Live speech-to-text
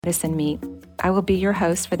Medicine Meet. I will be your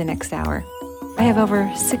host for the next hour. I have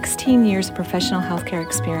over 16 years of professional healthcare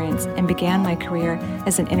experience and began my career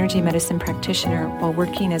as an energy medicine practitioner while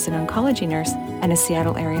working as an oncology nurse at a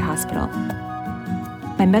Seattle area hospital.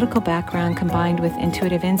 My medical background combined with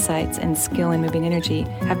intuitive insights and skill in moving energy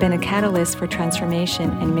have been a catalyst for transformation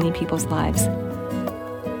in many people's lives.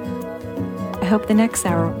 I hope the next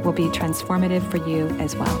hour will be transformative for you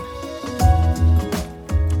as well.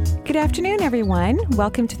 Good afternoon, everyone.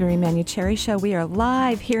 Welcome to the Marie Cherry Show. We are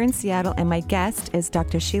live here in Seattle, and my guest is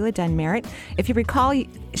Dr. Sheila Dunn-Merritt. If you recall,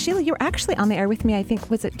 Sheila, you were actually on the air with me, I think,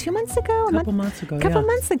 was it 2 months ago? A couple months ago.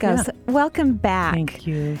 Yeah. So welcome back. Thank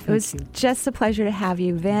you. It was just a pleasure to have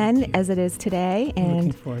you then, as it is today. And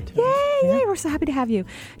looking forward to it. Yay, we're so happy to have you.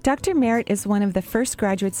 Dr. Merritt is one of the first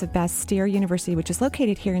graduates of Bastyr University, which is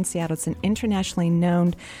located here in Seattle. It's an internationally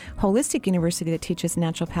known holistic university that teaches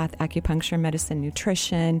naturopath, acupuncture, medicine,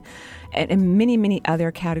 nutrition, and many, many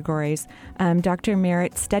other categories. Dr.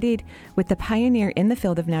 Merritt studied with the pioneer in the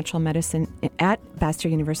field of natural medicine at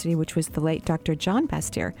Bastyr University, which was the late Dr. John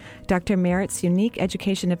Bastyr. Dr. Merritt's unique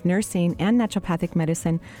education of nursing and naturopathic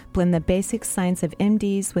medicine blend the basic science of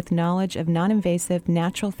MDs with knowledge of non-invasive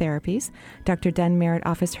natural therapies. Dr. Dunn-Merritt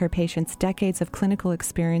offers her patients decades of clinical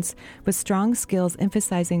experience with strong skills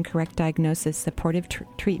emphasizing correct diagnosis, supportive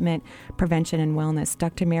treatment, prevention, and wellness.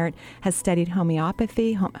 Dr. Merritt has studied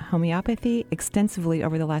homeopathy extensively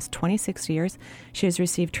over the last 26 years. She has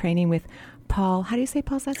received training with Paul, how do you say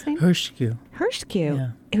Paul's last name?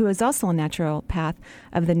 Hirschke, who is also a naturopath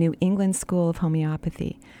of the New England School of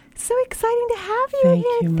Homeopathy. So exciting to have you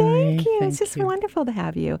here. Thank you. It's just wonderful to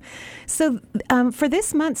have you. So for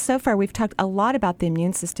this month so far, we've talked a lot about the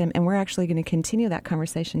immune system, and we're actually going to continue that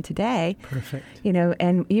conversation today. Perfect. You know,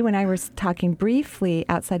 and you and I were talking briefly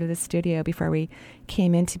outside of the studio before we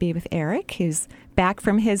came in to be with Eric, who's back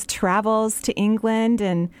from his travels to England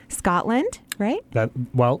and Scotland, right?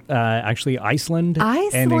 Actually Iceland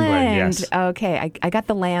and England, yes. Okay, I got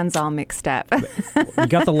the lands all mixed up. You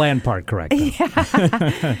got the land part correct.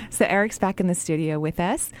 Yeah. So Eric's back in the studio with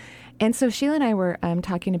us. And so Sheila and I were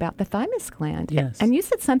talking about the thymus gland. Yes. And you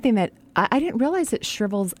said something that I didn't realize it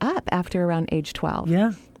shrivels up after around age 12.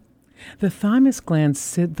 Yeah. The thymus gland,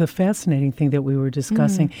 the fascinating thing that we were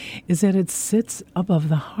discussing is that it sits above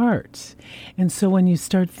the heart. And so when you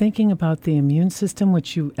start thinking about the immune system,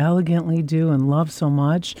 which you elegantly do and love so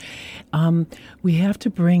much, we have to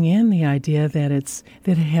bring in the idea that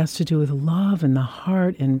it has to do with love and the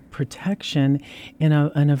heart and protection in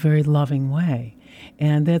a very loving way.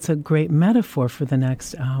 And that's a great metaphor for the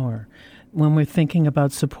next hour. When we're thinking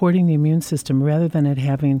about supporting the immune system, rather than it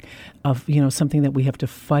having something that we have to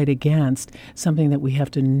fight against, something that we have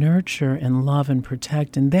to nurture and love and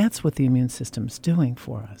protect, and that's what the immune system's doing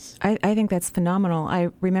for us. I think that's phenomenal. I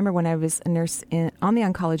remember when I was a nurse on the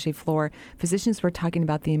oncology floor, physicians were talking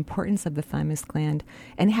about the importance of the thymus gland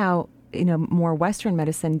and how more Western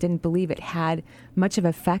medicine didn't believe it had much of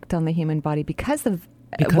effect on the human body because of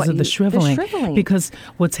the shriveling. Because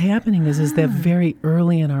what's happening is that very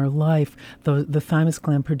early in our life, the thymus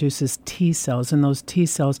gland produces T cells, and those T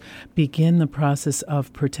cells begin the process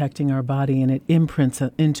of protecting our body, and it imprints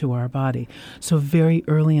into our body. So very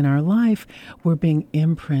early in our life, we're being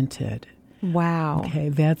imprinted. Wow. Okay,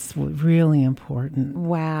 that's really important.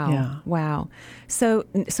 Wow. Yeah. Wow. So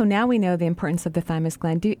now we know the importance of the thymus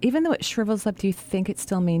gland. Even though it shrivels up, do you think it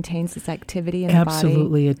still maintains its activity in the body?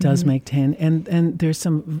 Absolutely, it does maintain. And there's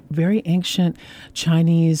some very ancient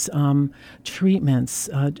Chinese treatments.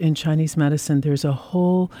 In Chinese medicine, there's a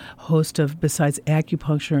whole host of, besides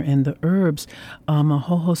acupuncture and the herbs, a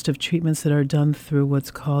whole host of treatments that are done through what's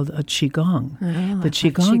called a Qigong. The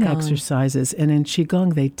Qigong exercises. And in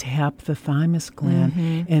Qigong, they tap the thymus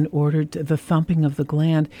gland in order to, the thumping of the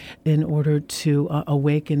gland in order to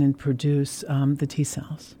awaken and produce the T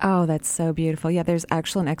cells. Oh, that's so beautiful. Yeah, there's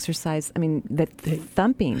actually an exercise, the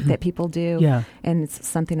thumping that people do. Yeah. And it's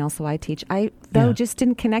something also I teach. I, just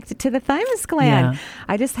didn't connect it to the thymus gland. Yeah.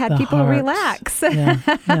 I just had the people heart. relax.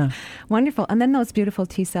 Yeah. Wonderful. And then those beautiful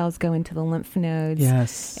T cells go into the lymph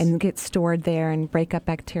nodes and get stored there and break up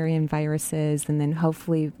bacteria and viruses, and then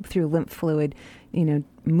hopefully through lymph fluid,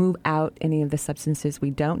 move out any of the substances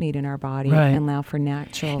we don't need in our body and allow for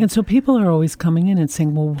natural. And so people are always coming in and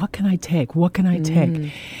saying, well, what can I take? What can I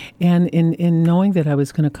take? And in knowing that I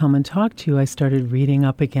was going to come and talk to you, I started reading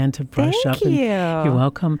up again to brush up. Thank you. You're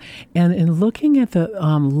welcome. And in looking at the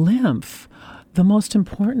lymph, the most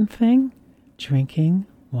important thing, drinking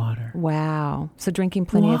Water. Wow. So drinking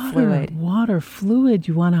plenty of fluid. Water, fluid.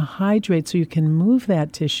 You want to hydrate so you can move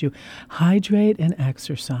that tissue. Hydrate and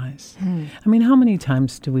exercise. I mean, how many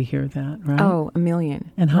times do we hear that, right? Oh, a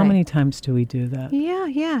million. And how many times do we do that? Yeah.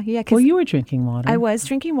 Well, you were drinking water. I was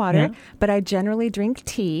drinking water, but I generally drink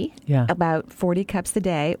tea, about 40 cups a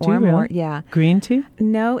day or more. Yeah. Green tea?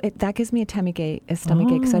 No, that gives me a stomach ache,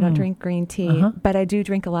 so I don't drink green tea. But I do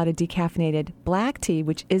drink a lot of decaffeinated black tea,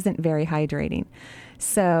 which isn't very hydrating.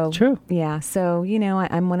 So, true. Yeah. So,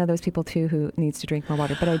 I'm one of those people, too, who needs to drink more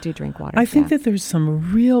water, but I do drink water. I think that there's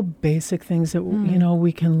some real basic things that,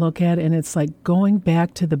 we can look at, and it's like going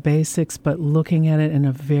back to the basics, but looking at it in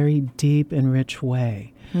a very deep and rich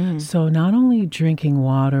way. So not only drinking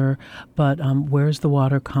water, but where's the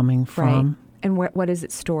water coming from? Right. And what is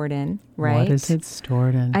it stored in, right? What is it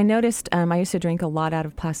stored in? I noticed I used to drink a lot out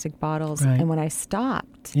of plastic bottles, and when I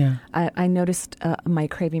stopped, I noticed my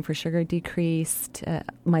craving for sugar decreased.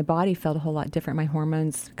 My body felt a whole lot different. My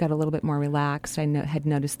hormones got a little bit more relaxed. I had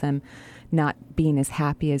noticed them not being as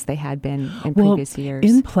happy as they had been in previous years.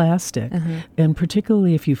 In plastic, and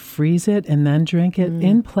particularly if you freeze it and then drink it,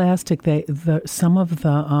 in plastic, some of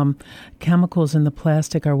the chemicals in the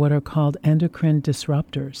plastic are what are called endocrine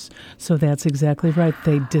disruptors. So that's exactly right.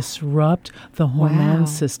 They disrupt the hormone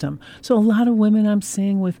system. So a lot of women I'm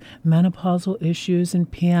seeing with menopausal issues and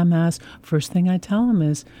PMS, first thing I tell them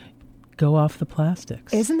is go off the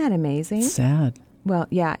plastics. Isn't that amazing? It's sad. Well,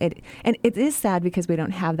 yeah, it is sad because we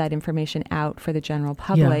don't have that information out for the general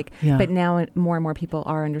public. But now more and more people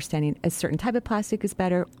are understanding a certain type of plastic is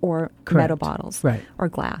better, or metal bottles, or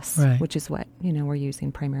glass, which is what we're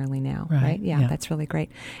using primarily now, right? Yeah, that's really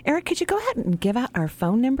great. Eric, could you go ahead and give out our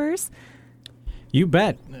phone numbers? You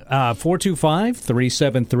bet.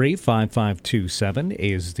 425-373-5527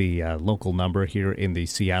 is the local number here in the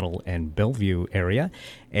Seattle and Bellevue area.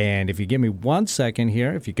 And if you give me 1 second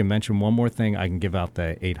here, if you can mention one more thing, I can give out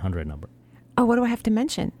the 800 number. Oh, what do I have to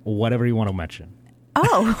mention? Whatever you want to mention.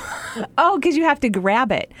 Because you have to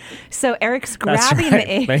grab it. So Eric's grabbing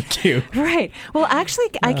the 8. Thank you. Right. Well, actually,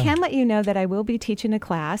 I can let you know that I will be teaching a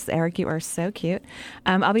class. Eric, you are so cute.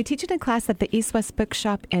 I'll be teaching a class at the East West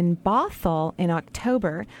Bookshop in Bothell in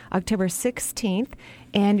October 16th.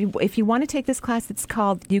 And if you want to take this class, it's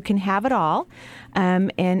called You Can Have It All.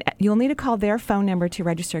 And you'll need to call their phone number to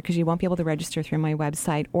register, because you won't be able to register through my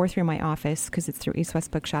website or through my office, because it's through East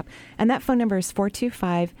West Bookshop. And that phone number is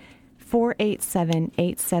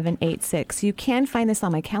 425-487-8786. You can find this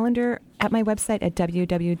on my calendar at my website at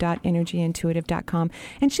www.energyintuitive.com.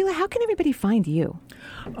 And Sheila, how can everybody find you?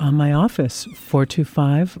 My office,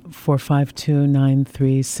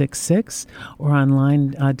 425-452-9366, or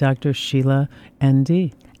online, Dr. Sheila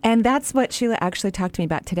ND. And that's what Sheila actually talked to me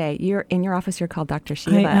about today. You're in your office. You're called Dr.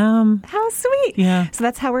 Sheila. I am. How sweet. Yeah. So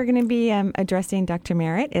that's how we're going to be addressing Dr.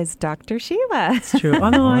 Merritt, is Dr. Sheila. It's true.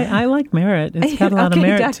 Although I like Merritt. It's got a lot of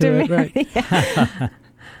merit Dr. to it. Right. Yeah.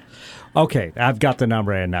 Okay, I've got the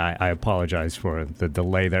number, and I apologize for the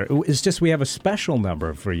delay there. It's just we have a special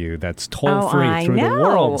number for you that's toll-free through the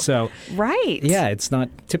world. So, yeah, it's not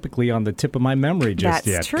typically on the tip of my memory just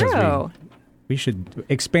yet. That's true. We should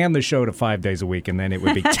expand the show to 5 days a week, and then it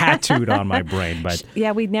would be tattooed on my brain. But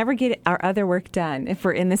yeah, we'd never get our other work done if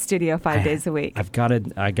we're in the studio 5 days a week. I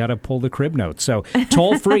got to pull the crib notes. So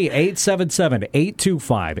toll free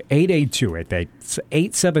 877-825-8828. That's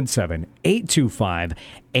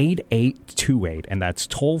 877-825-8828, and that's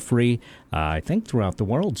toll free. I think throughout the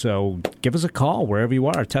world. So give us a call wherever you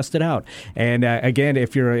are. Test it out. And again,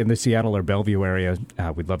 if you're in the Seattle or Bellevue area,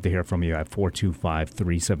 we'd love to hear from you at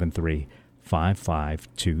 425-373-5527.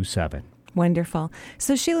 Wonderful.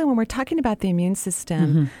 So, Sheila, when we're talking about the immune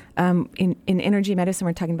system, in energy medicine,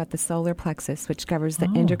 we're talking about the solar plexus, which covers the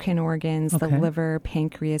endocrine organs, the liver,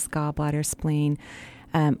 pancreas, gallbladder, spleen,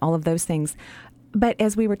 all of those things. But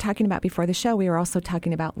as we were talking about before the show, we were also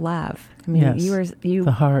talking about love. I mean,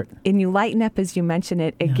 the heart, and you lighten up as you mention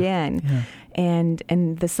it again. Yeah. And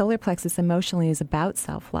the solar plexus emotionally is about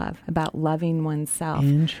self-love, about loving oneself,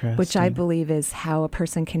 which I believe is how a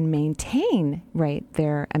person can maintain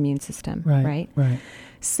their immune system. Right.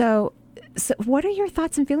 So what are your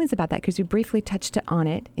thoughts and feelings about that? Because you briefly touched on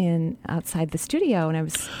it outside the studio, and I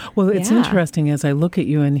was... Well, it's interesting as I look at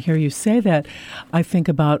you and hear you say that. I think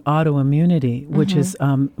about autoimmunity,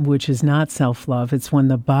 which is not self-love. It's when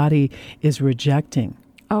the body is rejecting.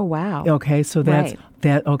 Oh, wow. Okay, so that's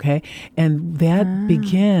that. Okay, and that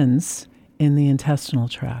begins in the intestinal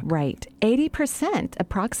tract. Right. 80%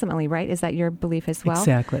 approximately, right? Is that your belief as well?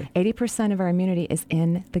 Exactly. 80% of our immunity is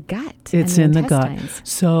in the gut. It's in the gut.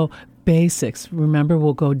 So Basics. Remember,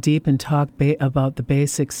 we'll go deep and talk about the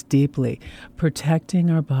basics deeply. Protecting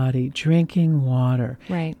our body, drinking water,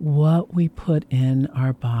 right, what we put in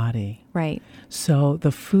our body. Right. So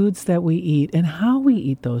the foods that we eat and how we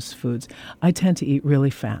eat those foods. I tend to eat really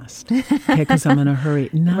fast because I'm in a hurry.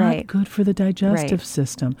 Not good for the digestive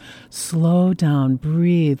system. Slow down,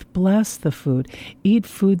 breathe, bless the food. Eat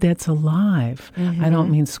food that's alive. I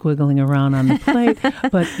don't mean squiggling around on the plate,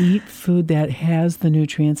 but eat food that has the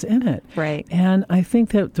nutrients in it. Right. And I think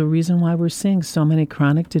that the reason why we're seeing so many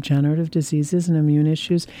chronic degenerative diseases and immune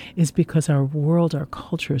issues is because our world, our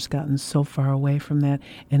culture has gotten so far away from that,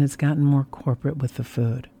 and it's gotten more corporate with the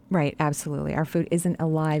food. Right, absolutely. Our food isn't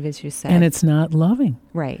alive, as you said. And it's not loving.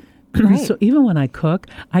 Right. Right. So even when I cook,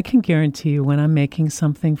 I can guarantee you when I'm making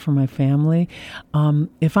something for my family,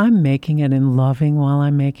 if I'm making it and loving while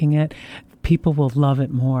I'm making it, people will love it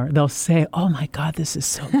more. They'll say, "Oh my God, this is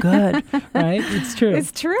so good." Right? It's true.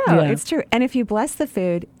 It's true. Yeah. It's true. And if you bless the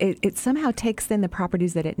food, it somehow takes in the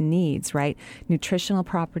properties that it needs, right? Nutritional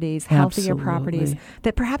properties, healthier properties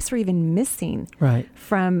that perhaps we're even missing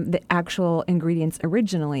from the actual ingredients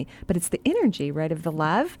originally. But it's the energy, right, of the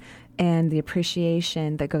love and the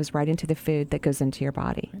appreciation that goes right into the food that goes into your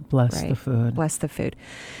body. Bless the food. Bless the food.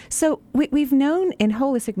 So we've known in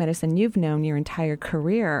holistic medicine, you've known your entire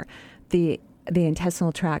career, the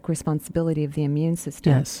intestinal tract responsibility of the immune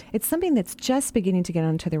system. Yes. It's something that's just beginning to get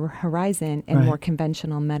onto the horizon in more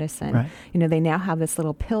conventional medicine. Right. You know, they now have this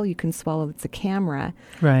little pill you can swallow that's a camera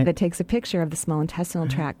that takes a picture of the small intestinal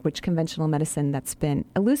tract, which conventional medicine, that's been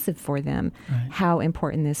elusive for them, how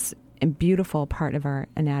important this beautiful part of our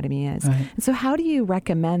anatomy is. Right. And so how do you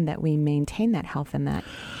recommend that we maintain that health in that?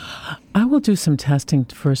 I will do some testing,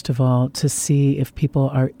 first of all, to see if people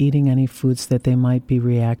are eating any foods that they might be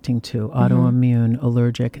reacting to, autoimmune,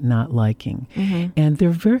 allergic, not liking. And they're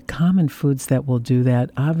very common foods that will do that.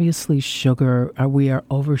 Obviously, sugar, we are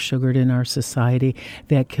over-sugared in our society.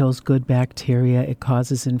 That kills good bacteria. It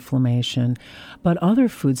causes inflammation. But other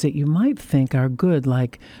foods that you might think are good,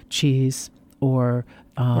 like cheese or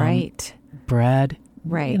bread,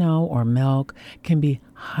 you know, or milk, can be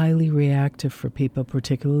highly reactive for people,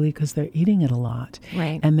 particularly because they're eating it a lot.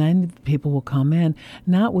 Right. And then people will come in,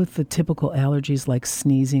 not with the typical allergies like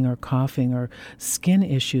sneezing or coughing or skin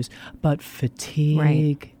issues, but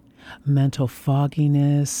fatigue, mental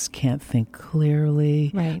fogginess, can't think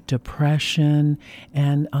clearly, depression,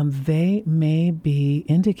 and they may be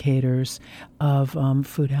indicators of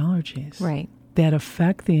food allergies. Right. That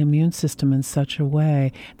affect the immune system in such a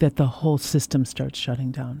way that the whole system starts shutting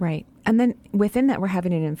down. Right. And then within that, we're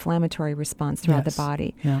having an inflammatory response throughout the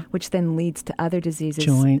body, which then leads to other diseases.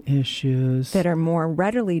 Joint issues. That are more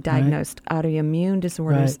readily diagnosed. Autoimmune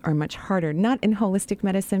disorders are much harder. Not in holistic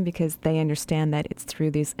medicine, because they understand that it's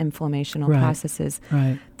through these inflammational processes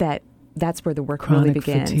that's where the work Chronic really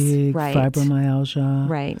begins. Fatigue, fibromyalgia.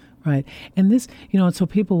 Right. And this, you know, so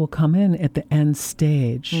people will come in at the end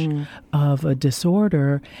stage of a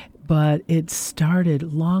disorder, but it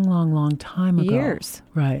started long time ago. Years.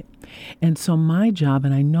 Right. And so my job,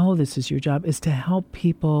 and I know this is your job, is to help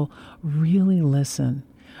people really listen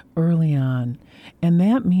early on. And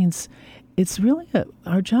that means it's really,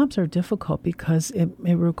 our jobs are difficult because it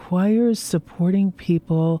requires supporting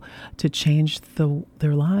people to change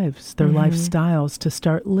their lives, their lifestyles, to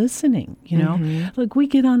start listening, you know. Like we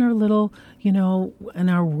get on our little, you know, in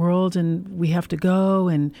our world, and we have to go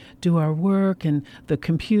and do our work, and the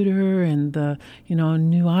computer and the, you know,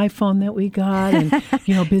 new iPhone that we got, and,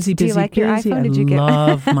 you know, busy. Do you like your iPhone? Did you get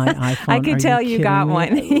love my iPhone. I can tell you got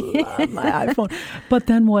one. I love my iPhone. But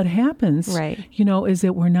then what happens, you know, is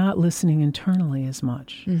that we're not listening internally as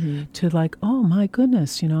much to like, oh my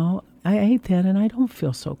goodness, you know, I ate that and I don't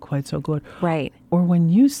feel quite so good. Right. Or when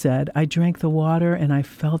you said, I drank the water and I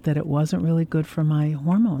felt that it wasn't really good for my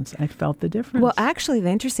hormones. I felt the difference. Well, actually, the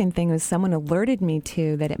interesting thing was someone alerted me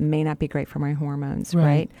to that it may not be great for my hormones,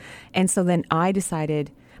 right? And so then I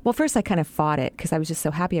decided, well, first I kind of fought it because I was just so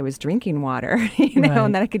happy I was drinking water, you know,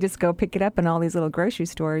 and then I could just go pick it up in all these little grocery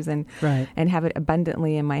stores and have it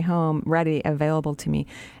abundantly in my home, ready, available to me.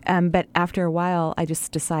 But after a while, I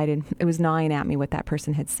just decided, it was gnawing at me what that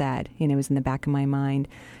person had said. You know, it was in the back of my mind.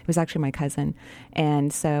 It was actually my cousin.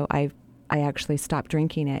 And so I actually stopped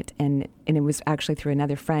drinking it, and it was actually through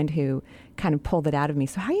another friend who kind of pulled it out of me.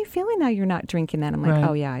 So how are you feeling now you're not drinking that? I'm like,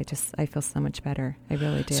 oh yeah, I feel so much better. I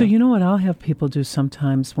really do. So you know what I'll have people do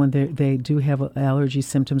sometimes when they do have allergy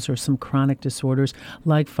symptoms or some chronic disorders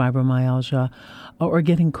like fibromyalgia or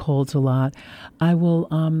getting colds a lot, I will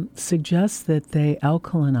suggest that they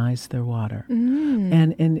alkalinize their water.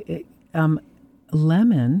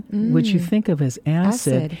 lemon, which you think of as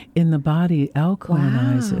acid, in the body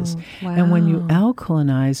alkalinizes. Wow. And when you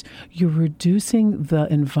alkalinize, you're reducing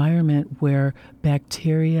the environment where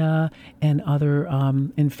bacteria and other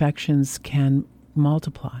infections can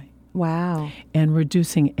multiply. Wow. And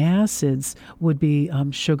reducing acids would be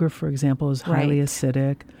sugar, for example, is highly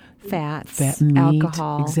acidic. Fats, meat,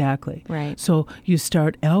 alcohol. Exactly. Right. So you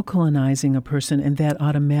start alkalinizing a person, and that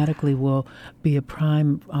automatically will be a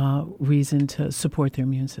prime reason to support their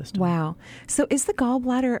immune system. Wow. So is the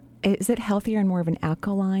gallbladder, is it healthier and more of an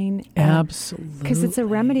alkaline? Absolutely. Because it's a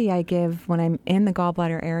remedy I give when I'm in the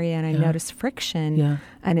gallbladder area and I notice friction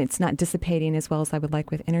and it's not dissipating as well as I would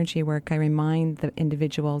like with energy work. I remind the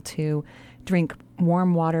individual to drink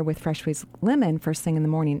warm water with fresh squeezed lemon first thing in the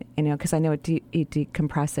morning, because I know it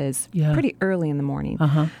decompresses pretty early in the morning.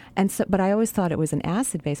 And so, but I always thought it was an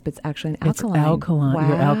acid base, but it's actually an alkaline. It's alkaline. Wow.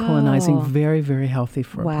 You're alkalinizing. Very, very healthy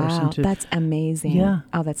for a person to. That's amazing. Yeah.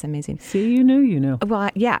 Oh, that's amazing. See, you knew. Well,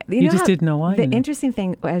 yeah. You just didn't know why. The interesting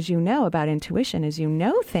thing, as you know, about intuition is you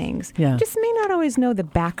know things. Yeah. You just may not always know the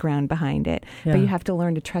background behind it, but you have to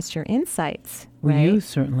learn to trust your insights. Well, right? you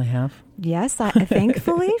certainly have. Yes,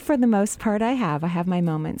 thankfully, for the most part, I have. I have my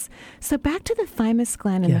moments. So back to the thymus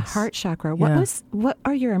gland and the heart chakra. What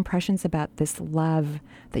are your impressions about this love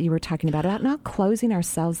that you were talking about not closing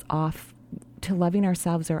ourselves off to loving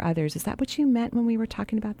ourselves or others? Is that what you meant when we were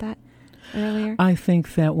talking about that earlier? I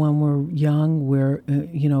think that when we're young, we're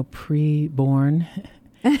pre-born.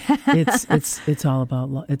 It's all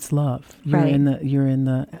about it's love. You're in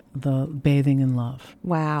the bathing in love.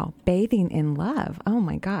 Wow, bathing in love. Oh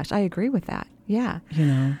my gosh, I agree with that. Yeah.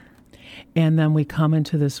 And then we come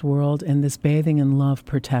into this world, and this bathing in love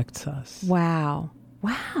protects us. Wow.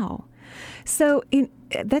 So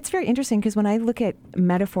that's very interesting, because when I look at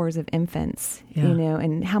metaphors of infants,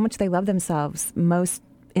 and how much they love themselves, most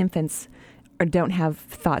infants don't have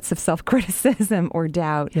thoughts of self-criticism or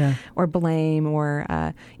doubt or blame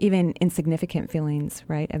or even insignificant feelings,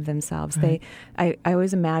 right, of themselves. Right. I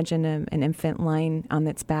always imagine an infant lying on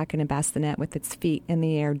its back in a bassinet with its feet in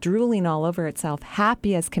the air, drooling all over itself,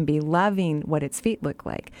 happy as can be, loving what its feet look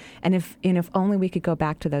like. And if only we could go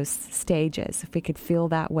back to those stages, if we could feel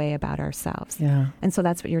that way about ourselves. Yeah. And so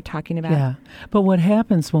that's what you're talking about. Yeah. But what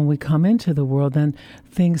happens when we come into the world, then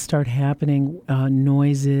things start happening,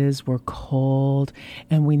 noises, we're cold,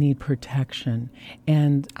 and we need protection.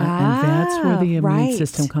 And that's where the immune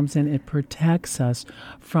system comes in. It protects us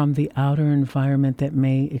from the outer environment that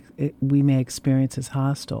we may experience as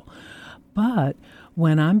hostile. But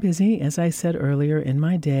when I'm busy, as I said earlier, in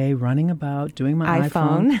my day, running about, doing my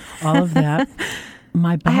iPhone all of that,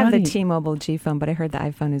 my body... I have the T-Mobile G phone, but I heard the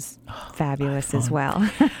iPhone is fabulous as well.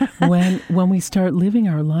 when we start living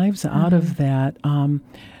our lives out of that,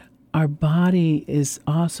 our body is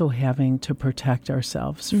also having to protect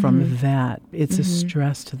ourselves from that. It's a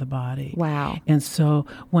stress to the body. Wow. And so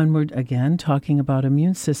when we're, again, talking about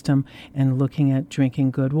immune system and looking at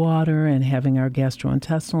drinking good water and having our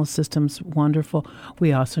gastrointestinal systems wonderful,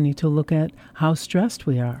 we also need to look at how stressed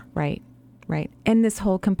we are. Right. And this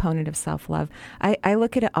whole component of self-love. I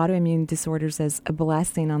look at autoimmune disorders as a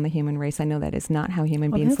blessing on the human race. I know that is not how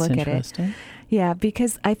human beings look at it. Yeah,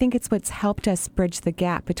 because I think it's what's helped us bridge the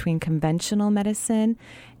gap between conventional medicine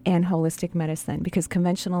and holistic medicine, because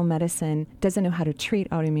conventional medicine doesn't know how to treat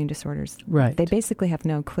autoimmune disorders. Right. They basically have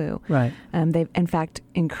no clue. Right. They've, in fact,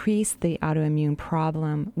 increased the autoimmune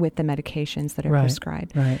problem with the medications that are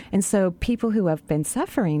prescribed. Right. And so people who have been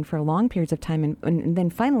suffering for long periods of time, and then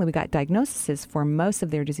finally we got diagnoses for most of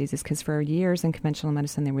their diseases, because for years in conventional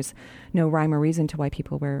medicine there was no rhyme or reason to why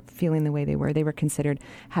people were feeling the way they were. They were considered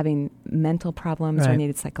having mental problems or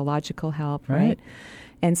needed psychological help, right?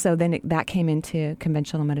 And so then that came into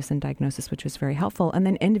conventional medicine diagnosis, which was very helpful. And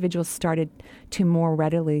then individuals started to more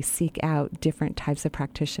readily seek out different types of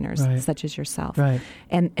practitioners, such as yourself. Right.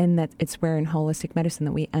 And that it's where in holistic medicine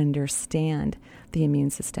that we understand the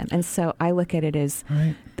immune system. And so I look at it as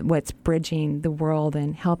what's bridging the world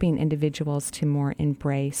and helping individuals to more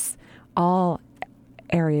embrace all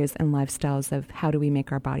areas and lifestyles of how do we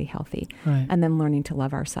make our body healthy, and then learning to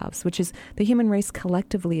love ourselves, which is the human race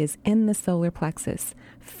collectively is in the solar plexus,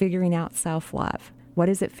 figuring out self-love. What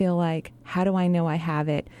does it feel like? How do I know I have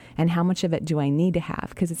it? And how much of it do I need to have?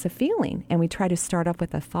 Because it's a feeling, and we try to start up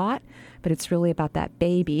with a thought, but it's really about that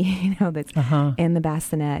baby, that's in the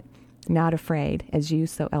bassinet, not afraid, as you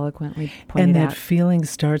so eloquently pointed out. And that feeling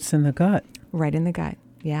starts in the gut. Right in the gut,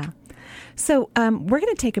 yeah. So we're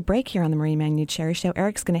going to take a break here on the Marie Magnier Cherry Show.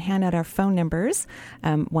 Eric's going to hand out our phone numbers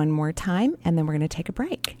one more time, and then we're going to take a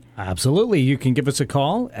break. Absolutely. You can give us a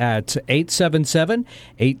call at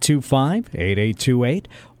 877-825-8828.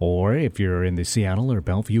 Or if you're in the Seattle or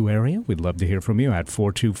Bellevue area, we'd love to hear from you at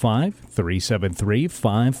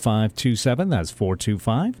 425-373-5527. That's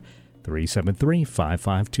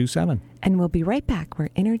 425-373-5527. And we'll be right back where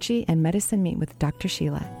energy and medicine meet with Dr.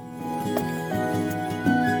 Sheila.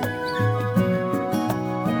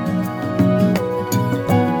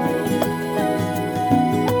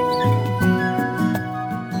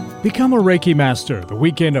 Become a Reiki Master the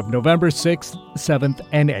weekend of November 6th, 7th,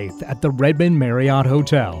 and 8th at the Redmond Marriott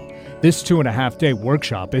Hotel. This 2.5-day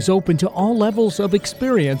workshop is open to all levels of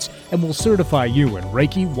experience and will certify you in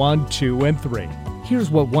Reiki 1, 2, and 3.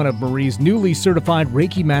 Here's what one of Marie's newly certified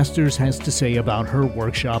Reiki Masters has to say about her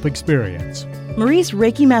workshop experience. Marie's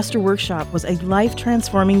Reiki Master Workshop was a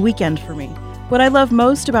life-transforming weekend for me. What I love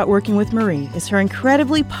most about working with Marie is her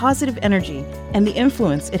incredibly positive energy and the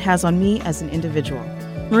influence it has on me as an individual.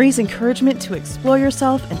 Marie's encouragement to explore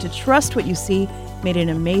yourself and to trust what you see made an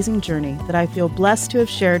amazing journey that I feel blessed to have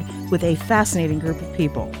shared with a fascinating group of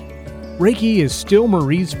people. Reiki is still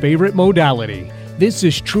Marie's favorite modality. This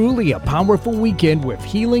is truly a powerful weekend with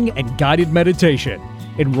healing and guided meditation.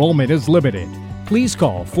 Enrollment is limited. Please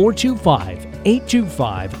call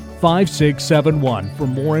 425-825-5671 for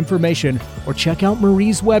more information or check out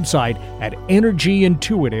Marie's website at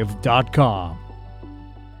energyintuitive.com.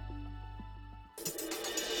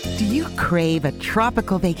 Do you crave a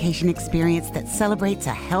tropical vacation experience that celebrates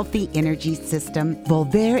a healthy energy system?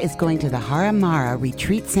 Voltaire is going to the Haramara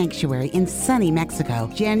Retreat Sanctuary in sunny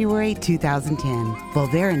Mexico, January 2010.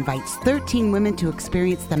 Voltaire invites 13 women to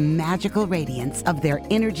experience the magical radiance of their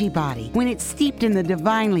energy body when it's steeped in the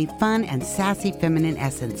divinely fun and sassy feminine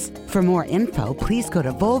essence. For more info, please go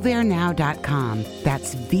to voltairenow.com.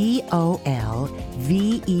 That's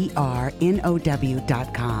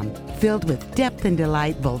VOLVERNOW.com. Filled with depth and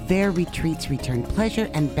delight, Voltaire retreats return pleasure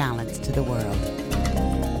and balance to the world.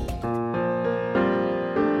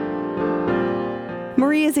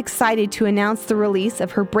 Marie is excited to announce the release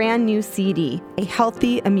of her brand new CD, A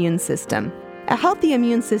Healthy Immune System. A healthy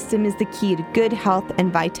immune system is the key to good health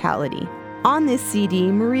and vitality. On this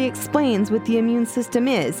CD, Marie explains what the immune system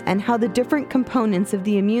is and how the different components of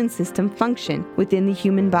the immune system function within the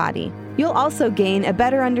human body. You'll also gain a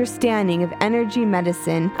better understanding of energy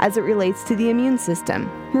medicine as it relates to the immune system.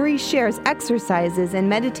 Marie shares exercises and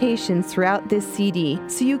meditations throughout this CD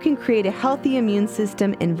so you can create a healthy immune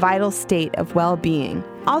system and vital state of well-being.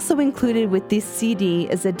 Also included with this CD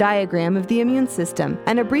is a diagram of the immune system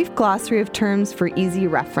and a brief glossary of terms for easy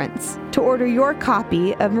reference. To order your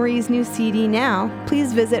copy of Marie's new CD now,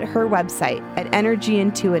 please visit her website at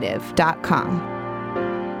energyintuitive.com.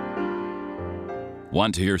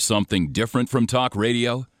 Want to hear something different from talk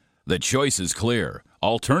radio? The choice is clear.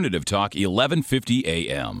 Alternative Talk 1150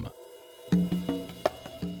 AM.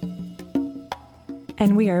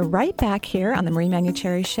 And we are right back here on the Marie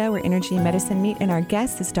Manucherry Show where energy and medicine meet, and our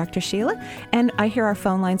guest is Dr. Sheila. And I hear our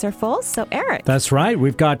phone lines are full, so Eric. That's right.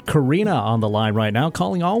 We've got Karina on the line right now,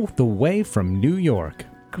 calling all the way from New York.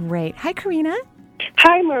 Great. Hi, Karina.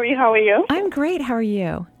 Hi, Marie. How are you? I'm great. How are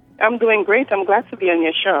you? I'm doing great. I'm glad to be on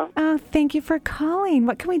your show. Oh, thank you for calling.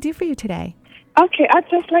 What can we do for you today? Okay, I'd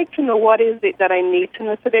just like to know what is it that I need to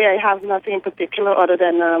know today. I have nothing in particular other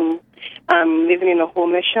than I'm living in a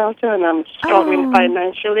homeless shelter and I'm struggling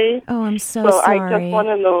financially. Oh, I'm so sorry. I just want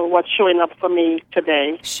to know what's showing up for me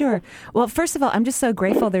today. Sure. Well, first of all, I'm just so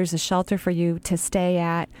grateful there's a shelter for you to stay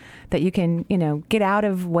at, that you can, get out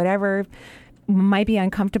of whatever might be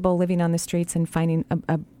uncomfortable living on the streets and finding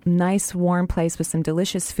a nice warm place with some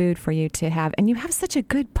delicious food for you to have. And you have such a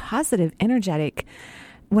good, positive, energetic.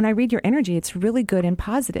 When I read your energy, it's really good and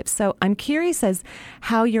positive. So I'm curious as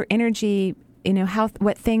how your energy,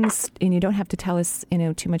 what things, and you don't have to tell us,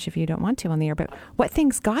 too much if you don't want to on the air, but what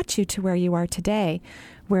things got you to where you are today,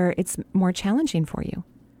 where it's more challenging for you?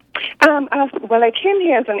 Well, I came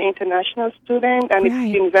here as an international student, and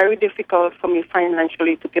It's been very difficult for me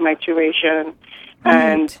financially to pay my tuition. Right.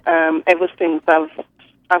 And ever since I've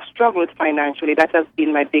struggled financially. That has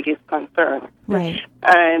been my biggest concern. Right.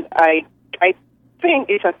 And I think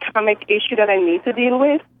it's a karmic issue that I need to deal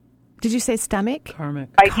with. Did you say stomach? Karmic.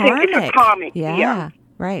 I think it's a karmic. Yeah.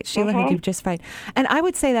 Right. Sheila, you just right. And I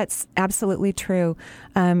would say that's absolutely true.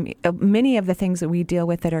 Many of the things that we deal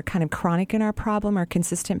with that are kind of chronic in our problem, our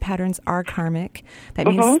consistent patterns, are karmic. That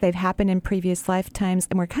means they've happened in previous lifetimes,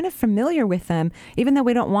 and we're kind of familiar with them. Even though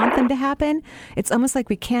we don't want them to happen, it's almost like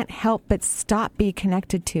we can't help but stop being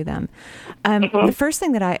connected to them. The first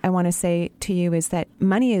thing that I want to say to you is that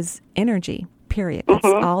money is energy. period. That's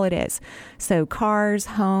all it is. So cars,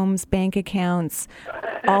 homes, bank accounts,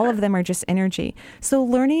 all of them are just energy. So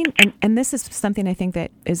learning, and this is something I think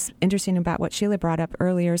that is interesting about what Sheila brought up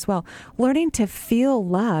earlier as well, learning to feel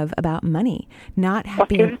love about money, not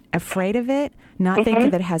being afraid of it, not thinking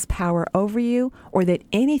that it has power over you or that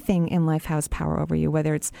anything in life has power over you,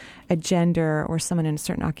 whether it's a gender or someone in a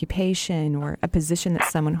certain occupation or a position that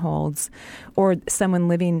someone holds or someone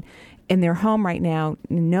living in their home right now.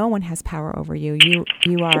 No one has power over you.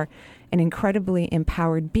 You are an incredibly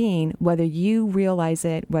empowered being, whether you realize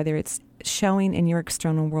it, whether it's showing in your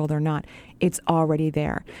external world or not, it's already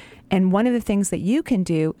there. And one of the things that you can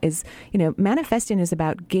do is, manifesting is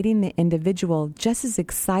about getting the individual just as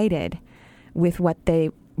excited with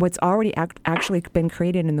what's already actually been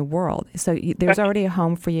created in the world. So there's already a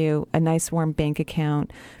home for you, a nice warm bank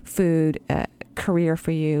account, food, career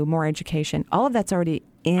for you, more education. All of that's already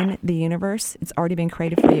in the universe. It's already been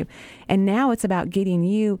created for you. And now it's about getting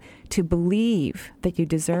you to believe that you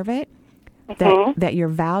deserve it, that you're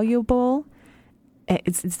valuable.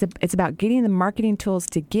 It's about getting the marketing tools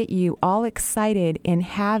to get you all excited in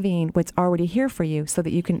having what's already here for you so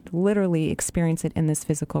that you can literally experience it in this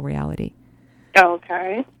physical reality.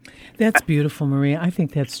 Okay. That's beautiful, Maria. I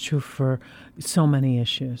think that's true for so many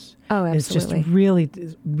issues. Oh, absolutely. It's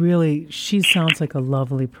just really, she sounds like a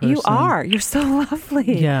lovely person. You are. You're so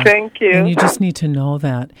lovely. Yeah. Thank you. And you just need to know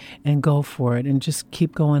that and go for it and just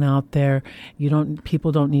keep going out there.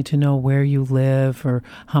 People don't need to know where you live or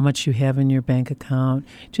how much you have in your bank account.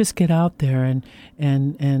 Just get out there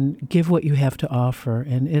and give what you have to offer,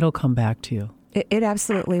 and it'll come back to you. It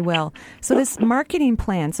absolutely will. So this marketing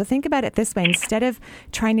plan, so think about it this way. Instead of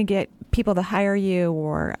trying to get people to hire you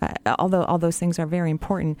or although all those things are very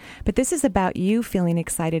important, but this is about you feeling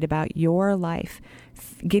excited about your life,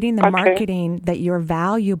 getting the marketing that you're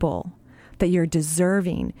valuable, that you're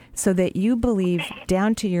deserving, so that you believe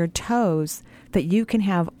down to your toes that you can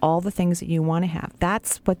have all the things that you want to have.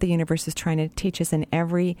 That's what the universe is trying to teach us in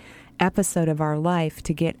every episode of our life,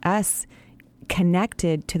 to get us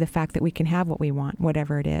connected to the fact that we can have what we want,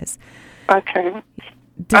 whatever it is. Okay.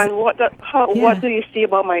 What do you see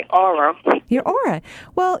about my aura? Your aura.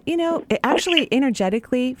 Well, actually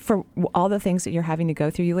energetically, for all the things that you're having to go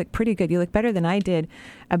through, you look pretty good. You look better than I did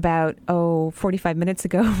about 45 minutes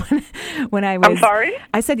ago when I was... I'm sorry?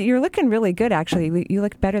 I said, you're looking really good, actually. You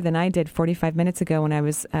looked better than I did 45 minutes ago when I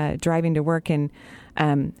was driving to work and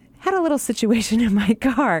had a little situation in my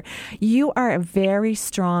car. You are a very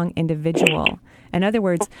strong individual. In other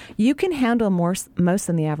words, you can handle most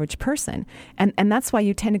than the average person. And that's why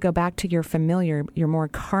you tend to go back to your familiar, your more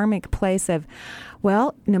karmic place of,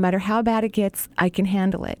 well, no matter how bad it gets, I can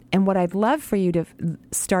handle it. And what I'd love for you to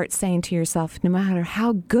start saying to yourself, no matter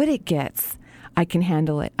how good it gets, I can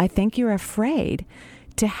handle it. I think you're afraid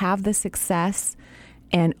to have the success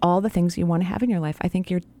and all the things you want to have in your life. I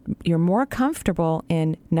think you're more comfortable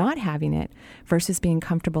in not having it versus being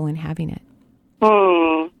comfortable in having it.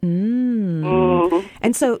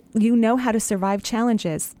 And so you know how to survive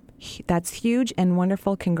challenges. That's huge and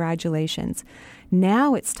wonderful. Congratulations.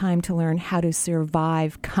 Now it's time to learn how to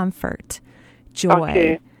survive comfort,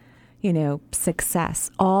 joy,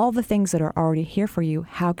 success, all the things that are already here for you.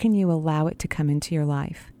 How can you allow it to come into your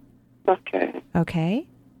life? Okay. Okay?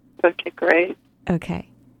 Okay, great. Okay.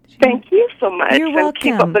 Thank you so much. You're welcome.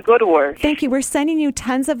 And keep up the good work. Thank you. We're sending you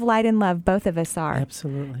tons of light and love. Both of us are.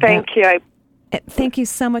 Absolutely. Thank you. Thank you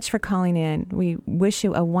so much for calling in. We wish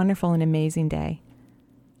you a wonderful and amazing day.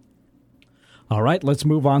 All right, let's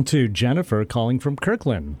move on to Jennifer calling from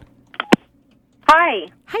Kirkland. Hi.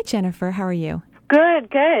 Hi, Jennifer. How are you?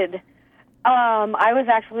 Good. I was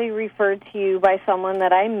actually referred to you by someone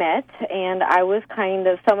that I met, and I was kind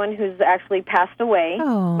of someone who's actually passed away,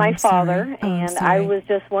 my father, and I was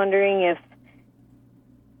just wondering if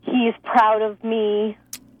he's proud of me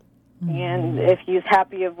and if he's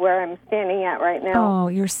happy of where I'm standing at right now. Oh,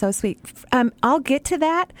 you're so sweet. I'll get to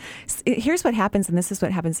that. Here's what happens, and this is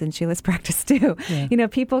what happens in Sheila's practice too. Yeah.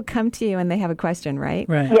 People come to you and they have a question, right?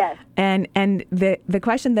 Right. Yes. And the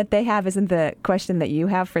question that they have isn't the question that you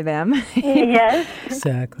have for them. Yes.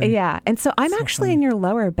 Exactly. Yeah. And so I'm actually in your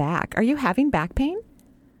lower back. Are you having back pain?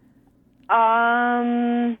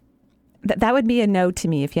 That would be a no to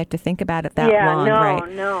me if you have to think about it that long, right?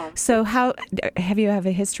 No. So how have you have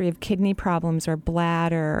a history of kidney problems or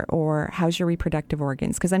bladder, or how's your reproductive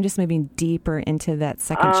organs? Because I'm just moving deeper into that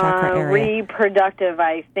second chakra area. Reproductive,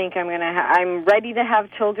 I think I'm ready to have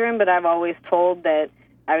children, but I've always told that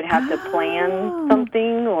I would have to plan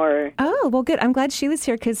something or... Oh, well, good. I'm glad Sheila's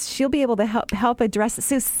here because she'll be able to help address it.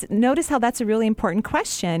 So notice how that's a really important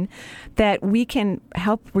question that we can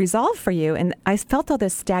help resolve for you. And I felt all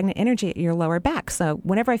this stagnant energy at your lower back. So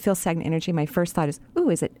whenever I feel stagnant energy, my first thought is, ooh,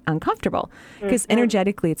 is it uncomfortable? Because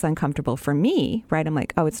energetically it's uncomfortable for me, right? I'm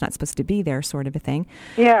like, oh, it's not supposed to be there, sort of a thing.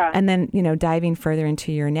 Yeah. And then, diving further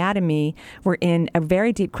into your anatomy, we're in a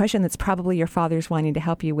very deep question that's probably your father's wanting to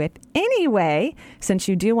help you with anyway, since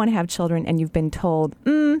you do want to have children and you've been told,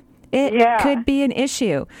 it could be an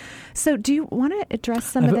issue. So do you want to address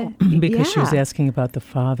some of the... Because she was asking about the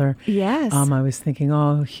father. Yes. I was thinking,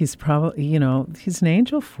 he's probably, he's an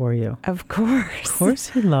angel for you. Of course. Of course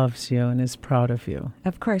he loves you and is proud of you.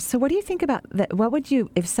 Of course. So what do you think about that? What would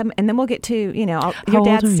you, and then we'll get to, your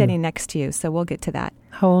dad's sitting next to you, so we'll get to that.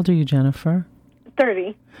 How old are you, Jennifer?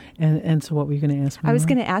 30. And so what were you going to ask me? I was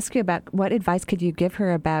going to ask you about what advice could you give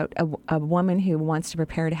her about a woman who wants to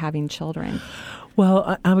prepare to having children?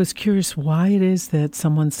 Well, I was curious why it is that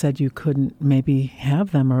someone said you couldn't maybe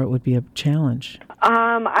have them or it would be a challenge.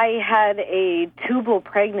 I had a tubal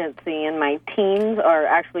pregnancy in my teens, or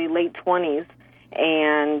actually late 20s,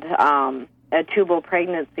 and a tubal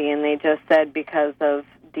pregnancy, and they just said because of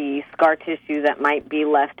the scar tissue that might be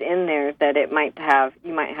left in there that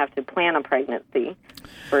you might have to plan a pregnancy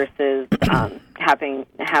versus happening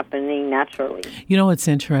naturally. What's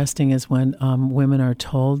interesting is when women are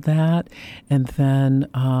told that and then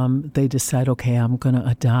they decide, okay, I'm going to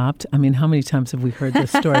adopt. I mean, how many times have we heard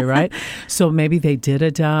this story, right? So maybe they did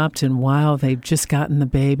adopt, and while they've just gotten the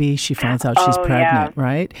baby, she finds out she's pregnant,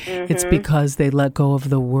 right? Mm-hmm. It's because they let go of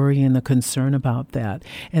the worry and the concern about that,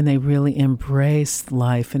 and they really embrace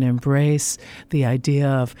life and embrace the idea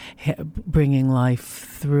of bringing life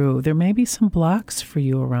through. There may be some blocks for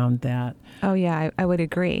you around that. Oh, yeah, I would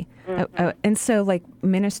agree. Mm-hmm. And so, like,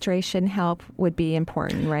 menstruation help would be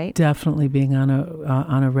important, right? Definitely being on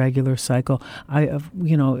a regular cycle.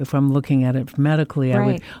 If I'm looking at it medically, I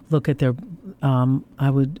would look at their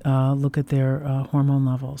hormone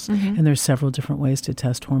levels. Mm-hmm. And there's several different ways to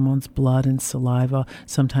test hormones: blood and saliva.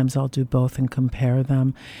 Sometimes I'll do both and compare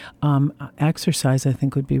them. Exercise, I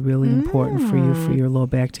think, would be really important for you, for your low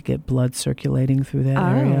back, to get blood circulating through that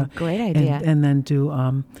area. Great idea. And then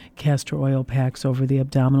do castor oil packs over the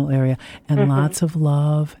abdominal area, and lots of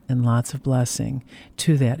love and lots of blessing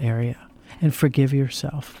to that area. And forgive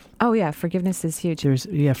yourself. Oh, yeah. Forgiveness is huge.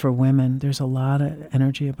 For women, there's a lot of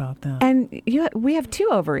energy about that. And we have 2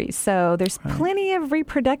 ovaries, so there's plenty of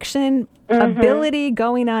reproduction ability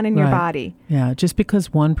going on in your body. Yeah. Just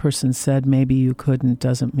because one person said maybe you couldn't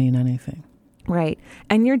doesn't mean anything. Right.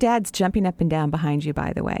 And your dad's jumping up and down behind you,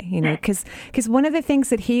 by the way, because one of the things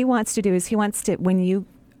that he wants to do is he wants to, when you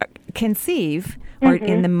conceive or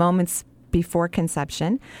in the moments before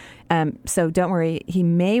conception, so don't worry, he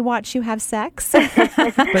may watch you have sex.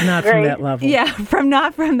 But not from that level. Yeah,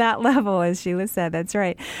 not from that level, as Sheila said. That's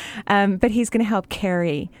right. But he's going to help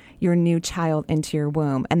carry your new child into your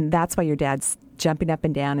womb. And that's why your dad's jumping up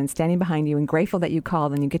and down and standing behind you and grateful that you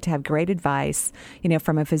called, and you get to have great advice,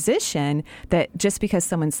 from a physician, that just because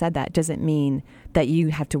someone said that doesn't mean that you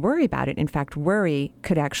have to worry about it. In fact, worry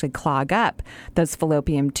could actually clog up those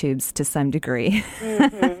fallopian tubes to some degree.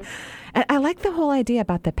 Mm-hmm. I like the whole idea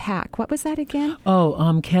about the pack. What was that again?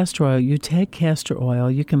 Castor oil. You take castor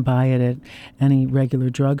oil. You can buy it at any regular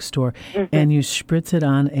drugstore, and you spritz it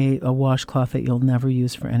on a washcloth that you'll never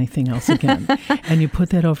use for anything else again. And you put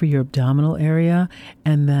that over your abdominal area,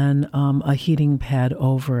 and then a heating pad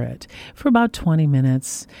over it for about 20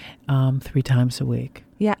 minutes, 3 times a week.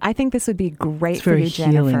 Yeah, I think this would be great for you,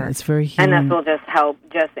 Jennifer. It's very healing. And this will just help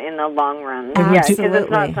just in the long run. Absolutely. Yeah, because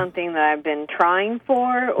it's not something that I've been trying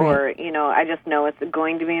for, or, I just know it's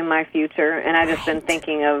going to be in my future. And I've just been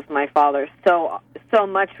thinking of my father so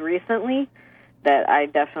much recently that I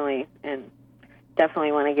definitely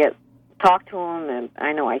want to talk to him. And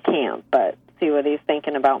I know I can't, but see what he's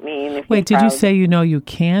thinking about me. And wait, did you say you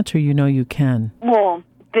can't or you can? Well,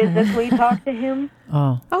 physically talk to him.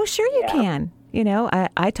 Oh, sure you can.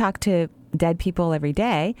 I talk to dead people every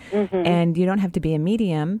day, and you don't have to be a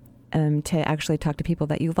medium to actually talk to people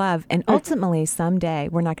that you love. And ultimately, someday,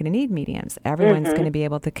 we're not going to need mediums. Everyone's going to be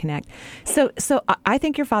able to connect. So I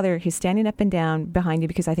think your father, he's standing up and down behind you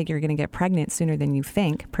because I think you're going to get pregnant sooner than you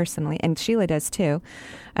think, personally. And Sheila does, too.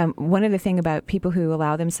 One of the things about people who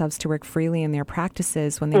allow themselves to work freely in their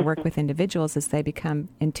practices when they work with individuals is they become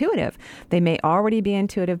intuitive. They may already be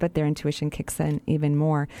intuitive, but their intuition kicks in even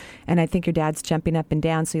more. And I think your dad's jumping up and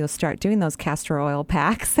down, so you'll start doing those castor oil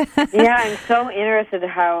packs. Yeah, I'm so interested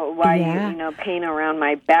why, pain around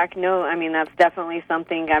my back. No, I mean, that's definitely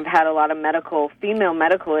something. I've had a lot of female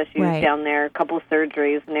medical issues down there, a couple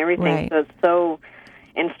surgeries and everything. So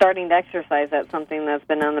and starting to exercise, that's something that's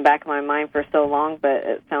been on the back of my mind for so long, but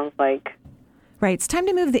it sounds like... Right. It's time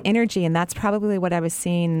to move the energy, and that's probably what I was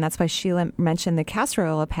seeing, and that's why Sheila mentioned the castor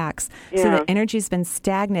oil packs. Yeah. So the energy's been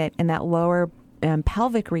stagnant in that lower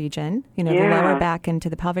pelvic region, the lower back into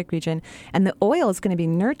the pelvic region, and the oil is going to be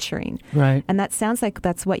nurturing. Right. And that sounds like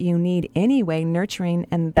that's what you need anyway, nurturing,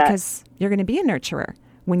 and because you're going to be a nurturer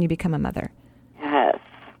when you become a mother. Yes.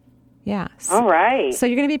 Yeah. All right. So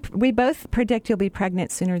you're going to we both predict you'll be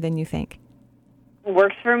pregnant sooner than you think.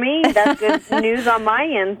 Works for me. That's good news on my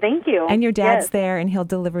end. Thank you. And your dad's there, and he'll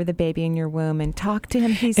deliver the baby in your womb. And talk to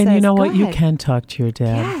him. He says, and you know what? Go ahead. You can talk to your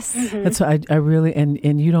dad. Yes. Mm-hmm. That's what I really,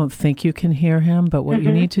 and you don't think you can hear him, but what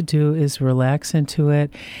you need to do is relax into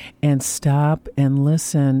it and stop and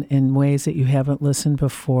listen in ways that you haven't listened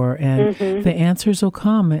before. And the answers will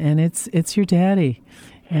come, and it's your daddy,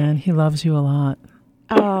 and he loves you a lot.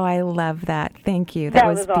 Oh, I love that. Thank you. That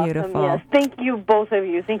was beautiful. Awesome. Yes. Thank you, both of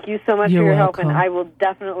you. Thank you so much for your help, and I will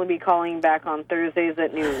definitely be calling back on Thursdays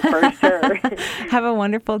at noon for sure. Have a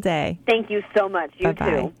wonderful day. Thank you so much. You Bye-bye.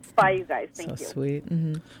 too. Bye, you guys. Thank you. So sweet.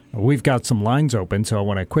 We've got some lines open, so I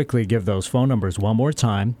want to quickly give those phone numbers one more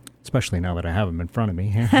time, especially now that I have them in front of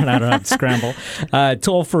me and I don't have to scramble.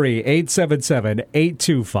 Toll free,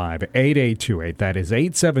 877-825-8828. That is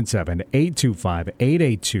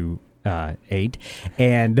 877-825-8828. And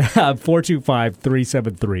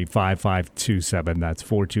 425-373-5527. That's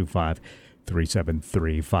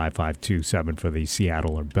 425-373-5527 for the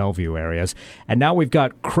Seattle or Bellevue areas. And now we've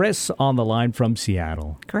got Chris on the line from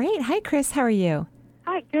Seattle. Great. Hi, Chris. How are you?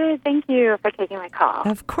 Hi, good. Thank you for taking my call.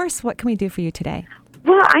 Of course. What can we do for you today?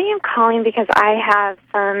 Well, I am calling because I have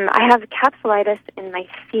capsulitis in my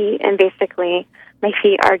feet, and basically my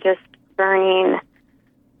feet are just burning.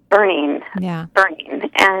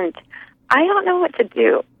 And I don't know what to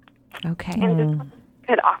do. Okay. And just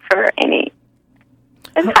could offer any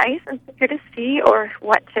advice and to see or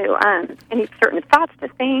what to, any certain thoughts to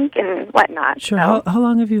think and whatnot. Sure. So, how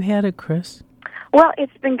long have you had it, Chris? Well,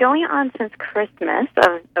 it's been going on since Christmas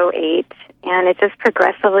of 2008, and it's just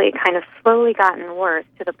progressively kind of slowly gotten worse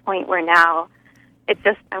to the point where now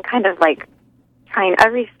I'm kind of like trying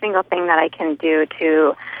every single thing that I can do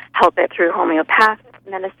to help it through homeopath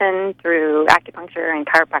medicine, through acupuncture and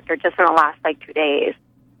chiropractor just in the last 2 days.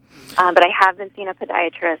 But I have been seeing a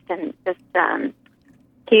podiatrist, and just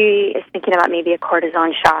he is thinking about maybe a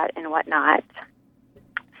cortisone shot and whatnot.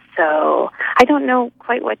 So I don't know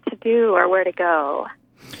quite what to do or where to go.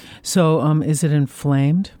 So is it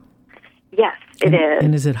inflamed? Yes, it is.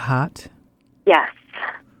 And is it hot? Yes.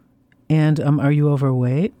 And are you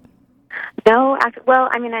overweight? No, I'm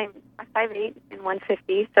 5'8" and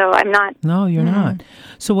 150, so I'm not. No, you're not.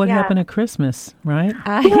 So what happened at Christmas, right?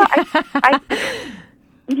 I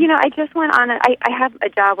just went on. I have a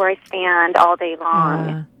job where I stand all day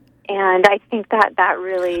long, and I think that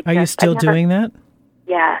really. Are you still doing that?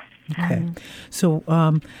 Yes. Okay. So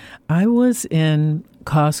I was in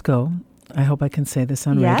Costco. I hope I can say this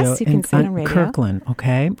on radio. Yes, you can say it on radio. Kirkland,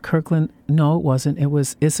 okay? Kirkland, no, it wasn't. It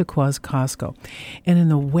was Issaquah's Costco. And in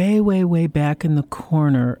the way, way, way back in the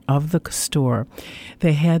corner of the store,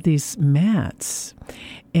 they had these mats.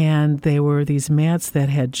 And they were these mats that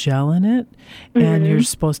had gel in it. And you're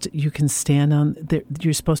supposed to stand on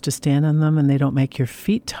them, and they don't make your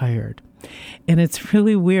feet tired. And it's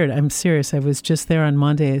really weird. I'm serious. I was just there on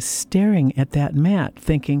Monday staring at that mat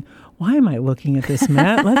thinking, why am I looking at this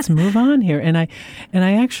mat? Let's move on here. And I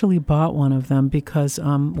actually bought one of them because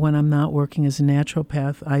when I'm not working as a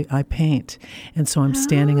naturopath, I paint. And so I'm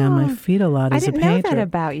standing on my feet a lot as a painter. I didn't know that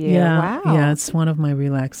about you. Yeah, wow. Yeah, it's one of my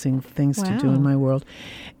relaxing things to do in my world.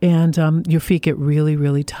 And your feet get really,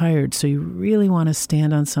 really tired. So you really want to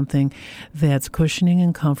stand on something that's cushioning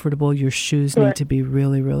and comfortable. Your shoes need to be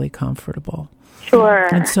really, really comfortable. Sure.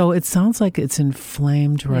 And so it sounds like it's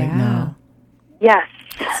inflamed right now. Yes.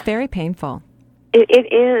 It's very painful.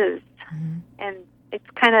 It is. And it's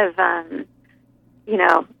kind of, I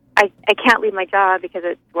can't leave my job because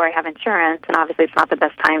it's where I have insurance, and obviously it's not the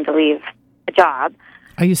best time to leave a job.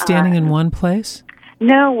 Are you standing in one place?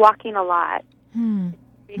 No, walking a lot.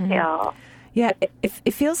 Retail. Yeah,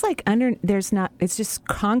 it feels like it's just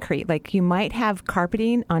concrete. Like you might have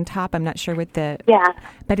carpeting on top. I'm not sure what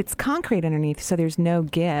but it's concrete underneath, so there's no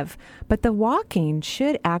give. But the walking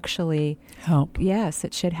should actually help. Yes,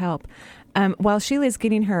 it should help. While Sheila's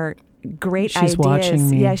getting her great She's ideas. watching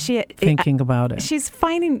me, yeah, thinking about it. She's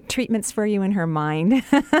finding treatments for you in her mind.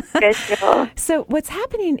 Good. So what's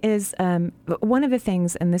happening is one of the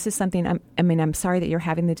things, and this is something, I'm sorry that you're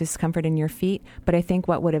having the discomfort in your feet, but I think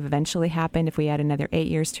what would have eventually happened if we had another 8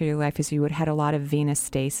 years to your life is you would have had a lot of venous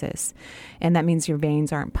stasis. And that means your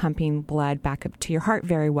veins aren't pumping blood back up to your heart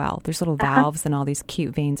very well. There's little valves and all these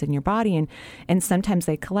cute veins in your body, and sometimes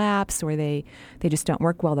they collapse or they just don't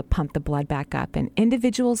work well to pump the blood back up. And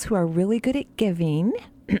individuals who are really good at giving,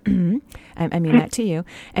 I mean that to you,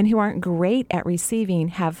 and who aren't great at receiving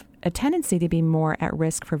have a tendency to be more at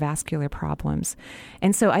risk for vascular problems.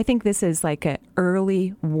 And so I think this is like an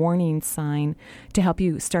early warning sign to help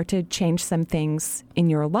you start to change some things in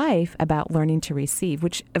your life about learning to receive,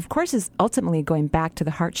 which of course is ultimately going back to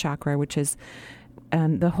the heart chakra, which is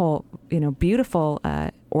the whole, beautiful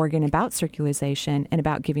organ about circulation and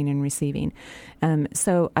about giving and receiving.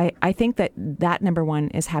 So I think that number one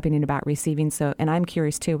is happening about receiving. So, and I'm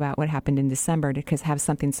curious too about what happened in December, because have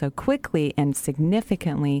something so quickly and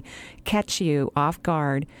significantly catch you off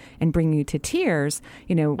guard and bring you to tears.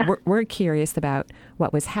 We're curious about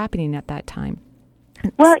what was happening at that time.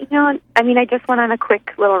 Well, I just went on a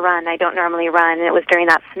quick little run. I don't normally run, and it was during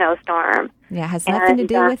that snowstorm. Yeah, it has nothing to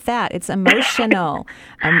do with that. It's emotional.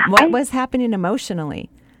 What was happening emotionally?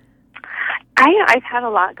 I've had a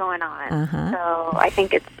lot going on, so I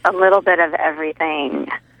think it's a little bit of everything.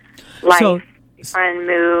 Life, friend,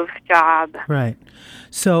 move, job. Right.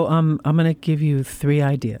 So I'm going to give you 3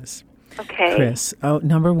 ideas. Okay. Chris,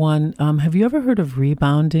 number 1, have you ever heard of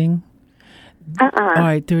rebounding? All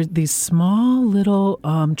right, there's these small little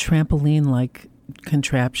trampoline-like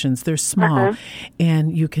contraptions. They're small,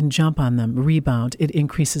 and you can jump on them. Rebound. It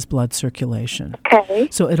increases blood circulation. Okay.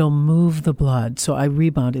 So it'll move the blood. So I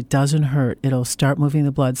rebound. It doesn't hurt. It'll start moving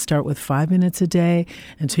the blood. Start with 5 minutes a day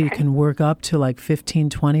until you can work up to like 15,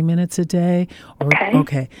 20 minutes a day.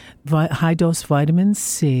 High-dose vitamin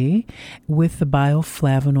C with the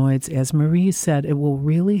bioflavonoids. As Marie said, it will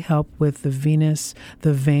really help with the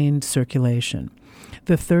vein circulation.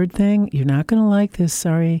 The third thing, you're not going to like this,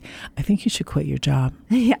 sorry, I think you should quit your job.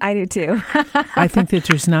 Yeah, I do too. I think that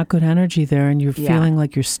there's not good energy there, and you're feeling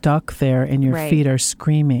like you're stuck there and your feet are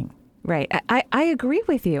screaming. Right. I agree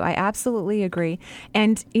with you. I absolutely agree.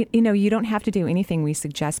 And, you don't have to do anything we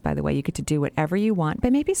suggest, by the way. You get to do whatever you want,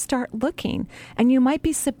 but maybe start looking. And you might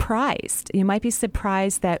be surprised. You might be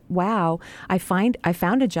surprised that, wow, I found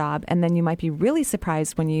a job. And then you might be really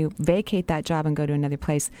surprised when you vacate that job and go to another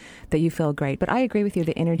place that you feel great. But I agree with you.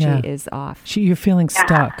 The energy is off. You're feeling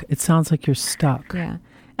stuck. It sounds like you're stuck. Yeah.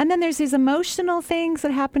 And then there's these emotional things that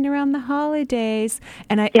happened around the holidays.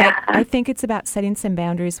 And I think it's about setting some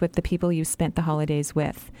boundaries with the people you spent the holidays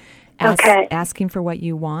with. Asking for what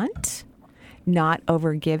you want, not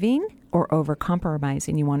over-giving or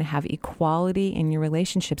over-compromising. You want to have equality in your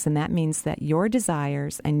relationships, and that means that your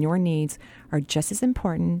desires and your needs are just as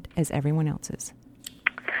important as everyone else's.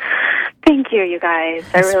 Thank you, you guys.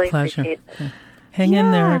 I really appreciate it. Hang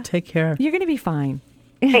in there. Take care. You're going to be fine.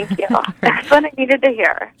 Thank you. That's what I needed to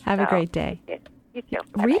hear. Have a great day. You too.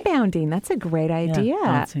 Rebounding, that's a great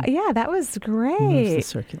idea. Yeah, that was great. Moves the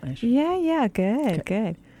circulation. Yeah,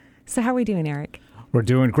 good. So how are we doing, Eric? We're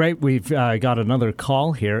doing great. We've got another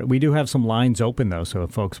call here. We do have some lines open, though, so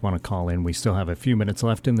if folks want to call in, we still have a few minutes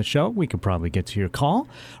left in the show. We could probably get to your call.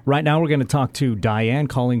 Right now, we're going to talk to Diane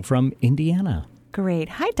calling from Indiana. Great.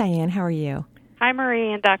 Hi, Diane. How are you? Hi,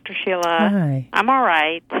 Marie and Dr. Sheila. Hi. I'm all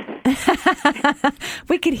right.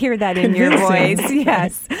 We could hear that in your voice.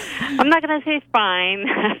 Yes. I'm not going to say fine.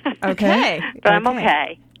 Okay. But I'm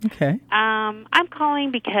okay. Okay. I'm calling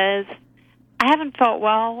because I haven't felt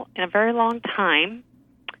well in a very long time,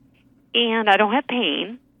 and I don't have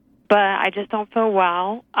pain, but I just don't feel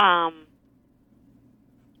well. I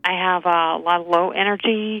have a lot of low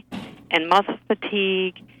energy and muscle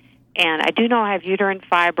fatigue. And I do know I have uterine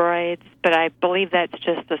fibroids, but I believe that's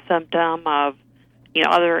just a symptom of,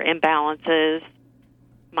 other imbalances.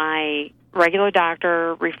 My regular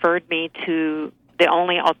doctor referred me to the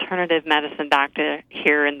only alternative medicine doctor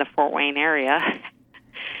here in the Fort Wayne area.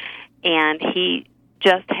 And he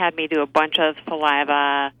just had me do a bunch of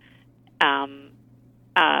saliva,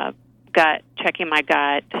 checking my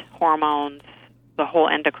gut, hormones, the whole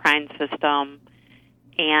endocrine system.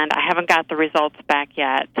 And I haven't got the results back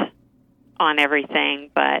yet on everything,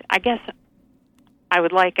 but I guess I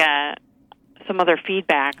would like some other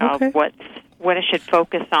feedback of what I should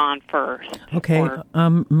focus on first. Okay.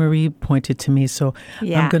 Marie pointed to me, so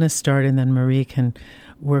I'm going to start, and then Marie can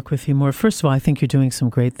work with you more. First of all, I think you're doing some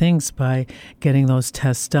great things by getting those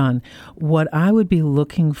tests done. What I would be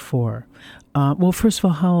looking for, first of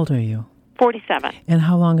all, how old are you? 47. And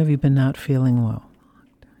how long have you been not feeling well?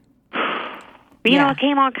 You know, it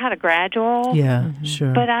came on kind of gradual. Yeah,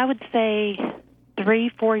 sure. But I would say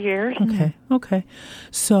 3-4 years. Okay.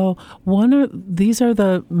 So these are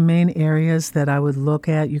the main areas that I would look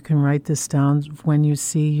at. You can write this down when you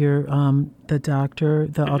see your the doctor,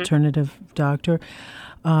 the alternative doctor.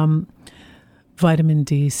 Vitamin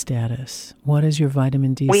D status. What is your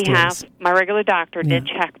vitamin D status? My regular doctor did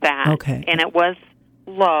check that. Okay. And it was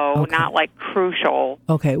low, not like crucial.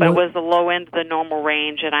 Okay. But it was the low end of the normal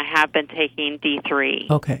range, and I have been taking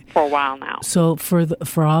D3 for a while now. So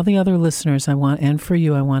for all the other listeners, and for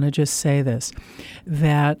you, I want to just say this,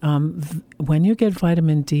 that when you get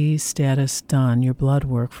vitamin D status done, your blood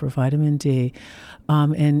work for vitamin D,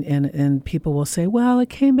 and people will say, well, it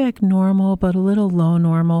came back normal, but a little low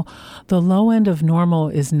normal. The low end of normal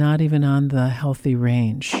is not even on the healthy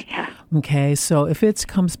range. Yeah. Okay, so if it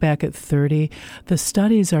comes back at 30, the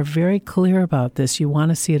studies are very clear about this. You want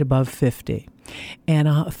to see it above 50. And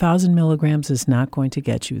 1,000 milligrams is not going to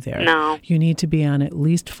get you there. No. You need to be on at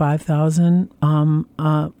least 5,000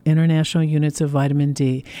 international units of vitamin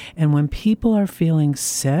D. And when people are feeling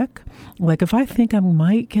sick, like if I think I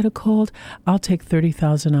might get a cold, I'll take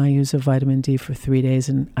 30,000 IUs of vitamin D for 3 days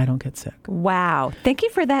and I don't get sick. Wow. Thank you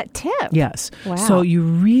for that tip. Yes. Wow. So you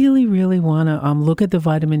really, really want to look at the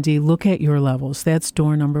vitamin D, look at your levels. That's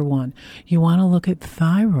door number one. You want to look at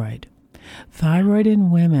thyroid. Thyroid in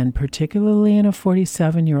women, particularly in a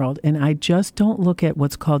 47-year-old, and I just don't look at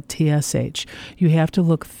what's called TSH. You have to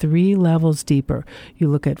look 3 levels deeper. You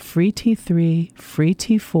look at free T3, free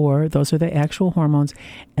T4, those are the actual hormones,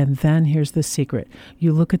 and then here's the secret.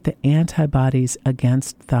 You look at the antibodies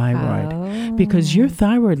against thyroid. Because your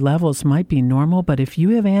thyroid levels might be normal, but if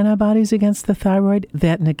you have antibodies against the thyroid,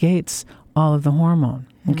 that negates all of the hormone,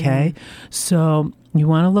 okay? So you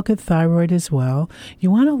want to look at thyroid as well. You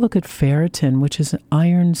want to look at ferritin, which is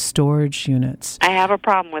iron storage units. I have a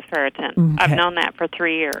problem with ferritin. Okay. I've known that for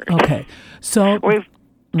 3 years. Okay. So we've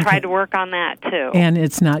tried to work on that too. And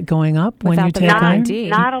it's not going up when you take iron? iron?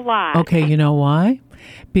 Not a lot. Okay, you know why?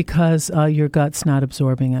 Because your gut's not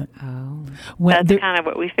absorbing it. That's kind of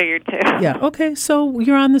what we figured too. Yeah, okay, so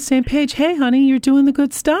you're on the same page. Hey, honey, you're doing the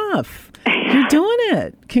good stuff. You're doing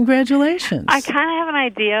it. Congratulations. I kind of have an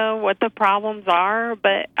idea what the problems are,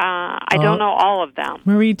 but I don't know all of them.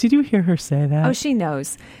 Marie, did you hear her say that? Oh, she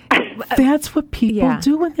knows. That's what people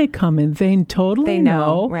do when they come in. They totally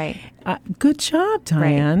know. Right. Good job,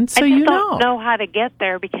 Diane. Right. So I just you don't know how to get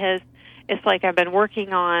there because it's like I've been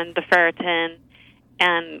working on the ferritin,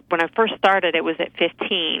 and when I first started, it was at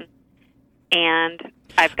 15. And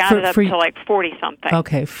I've got it up to like 40-something.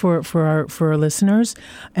 Okay, for our listeners,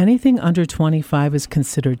 anything under 25 is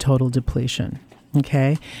considered total depletion.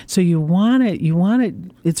 Okay, so you want it.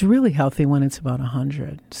 It's really healthy when it's about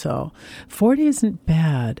 100. So 40 isn't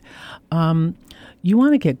bad. You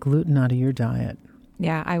want to get gluten out of your diet.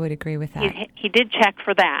 Yeah, I would agree with that. He did check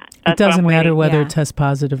for that. It doesn't matter whether it tests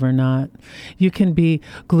positive or not. You can be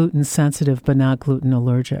gluten sensitive but not gluten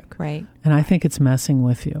allergic. Right. And I think it's messing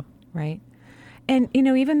with you. Right. And, you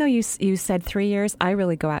know, even though you said 3 years, I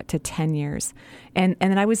really go out to 10 years. And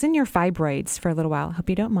then I was in your fibroids for a little while. Hope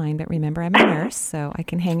you don't mind, but remember, I'm a nurse, so I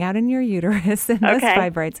can hang out in your uterus and those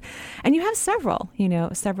fibroids. And you have several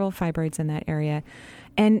fibroids in that area.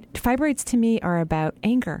 And fibroids to me are about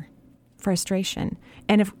anger, frustration.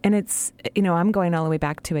 And it's, you know, I'm going all the way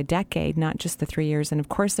back to a decade, not just the 3 years. And of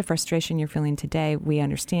course, the frustration you're feeling today, we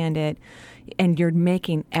understand it. And you're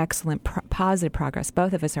making excellent, positive progress.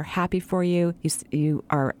 Both of us are happy for you. You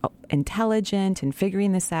are intelligent and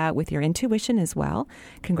figuring this out with your intuition as well.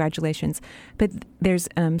 Congratulations. But there's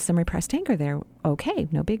some repressed anger there. Okay,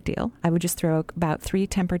 no big deal. I would just throw about 3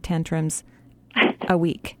 temper tantrums a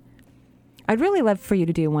week. I'd really love for you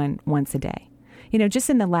to do one once a day. You know, just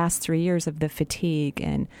in the last 3 years of the fatigue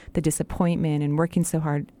and the disappointment and working so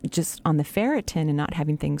hard just on the ferritin and not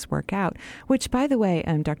having things work out, which, by the way,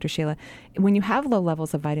 Dr. Sheila, when you have low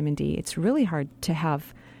levels of vitamin D, it's really hard to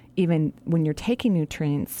have, even when you're taking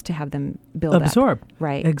nutrients, to have them absorb.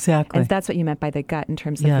 Right. Exactly. And that's what you meant by the gut in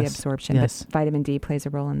terms of the absorption. Yes. But vitamin D plays a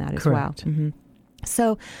role in that Correct. as well. Mm-hmm.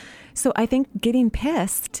 So I think getting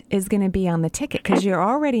pissed is going to be on the ticket because you're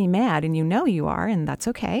already mad and you know you are, and that's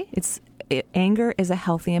okay. Anger is a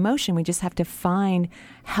healthy emotion. We just have to find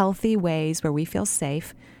healthy ways where we feel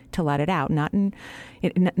safe to let it out. Nothing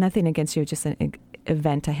against you, just an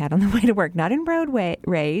event I had on the way to work. Not in road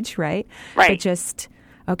rage, right? Right. But just,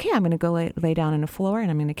 okay, I'm going to go lay down on the floor and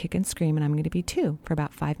I'm going to kick and scream and I'm going to be 2 for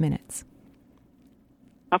about 5 minutes.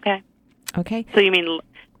 Okay. Okay. So you mean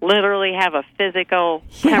literally have a physical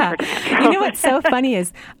temper tantrum. You know what's so funny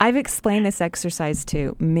is I've explained this exercise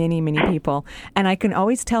to many, many people, and I can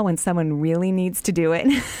always tell when someone really needs to do it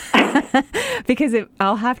because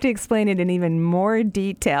I'll have to explain it in even more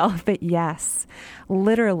detail. But yes,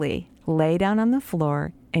 literally lay down on the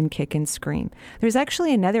floor and kick and scream. There's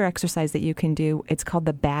actually another exercise that you can do. It's called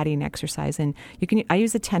the batting exercise, and I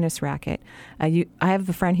use a tennis racket. I have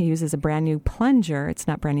a friend who uses a brand new plunger. It's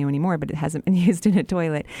not brand new anymore, but it hasn't been used in a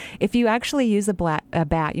toilet. If you actually use a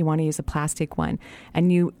bat, you want to use a plastic one,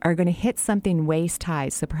 and you are going to hit something waist high,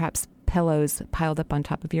 so perhaps pillows piled up on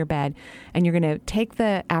top of your bed, and you're going to take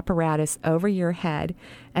the apparatus over your head,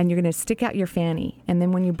 and you're going to stick out your fanny. And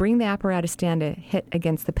then when you bring the apparatus down to hit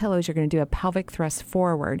against the pillows, you're going to do a pelvic thrust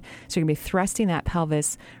forward. So you're going to be thrusting that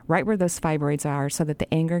pelvis right where those fibroids are so that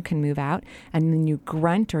the anger can move out. And then you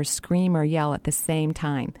grunt or scream or yell at the same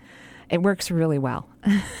time. It works really well.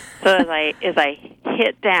 So as I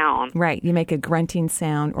hit down. Right. You make a grunting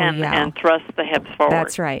sound or yell. And thrust the hips forward.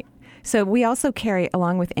 That's right. So we also carry,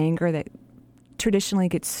 along with anger that traditionally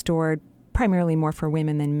gets stored primarily more for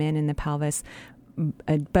women than men in the pelvis,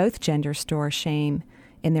 both genders store shame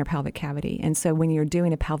in their pelvic cavity. And so when you're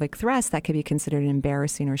doing a pelvic thrust, that could be considered an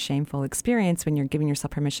embarrassing or shameful experience. When you're giving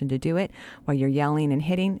yourself permission to do it while you're yelling and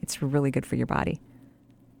hitting, it's really good for your body.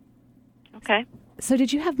 Okay. So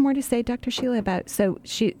did you have more to say, Dr. Sheila, about,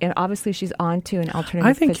 and obviously she's on to an alternative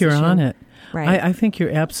I think physician. You're on it. Right. I think you're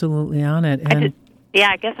absolutely on it. And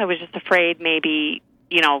I guess I was just afraid maybe,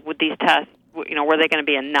 with these tests, were they going to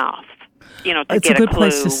be enough, to it's get a good clue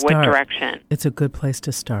place to start. what direction? It's a good place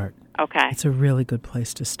to start. Okay. It's a really good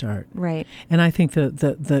place to start. Right. And I think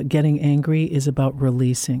the getting angry is about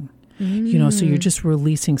releasing. So you're just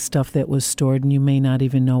releasing stuff that was stored, and you may not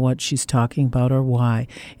even know what she's talking about or why.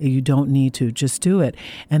 You don't need to. Just do it.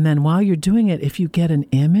 And then while you're doing it, if you get an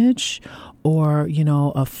image or,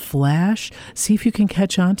 a flash, see if you can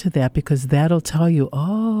catch on to that, because that'll tell you,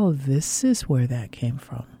 oh, this is where that came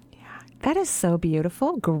from. Yeah, that is so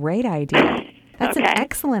beautiful. Great idea. That's an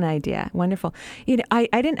excellent idea. Wonderful. I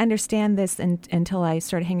didn't understand this until I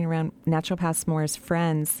started hanging around naturopaths more as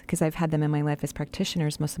friends, because I've had them in my life as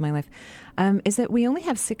practitioners most of my life, is that we only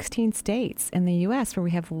have 16 states in the U.S. where we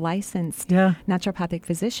have licensed naturopathic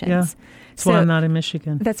physicians. Yeah. That's why I'm not in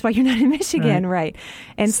Michigan. That's why you're not in Michigan, right.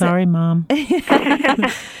 And sorry, Mom.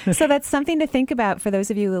 So that's something to think about for those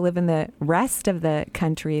of you who live in the rest of the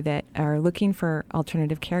country that are looking for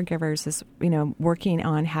alternative caregivers, is, working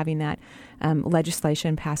on having that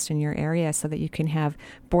legislation passed in your area so that you can have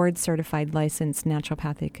board-certified, licensed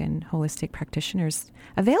naturopathic and holistic practitioners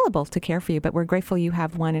available to care for you. But we're grateful you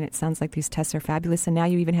have one, and it sounds like these tests are fabulous. And now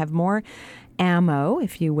you even have more ammo,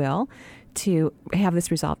 if you will, to have this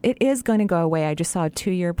resolved. It is going to go away. I just saw a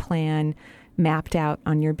 2-year plan mapped out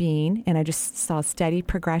on your being, and I just saw steady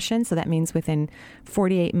progression. So that means within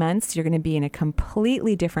 48 months, you're going to be in a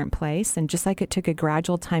completely different place. And just like it took a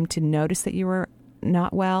gradual time to notice that you were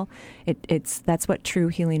not well, that's what true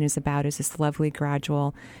healing is about, is this lovely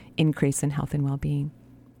gradual increase in health and well-being.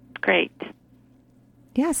 Great.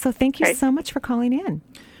 Yeah, so thank you so much for calling in.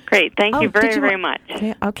 Great. Thank you very, very much.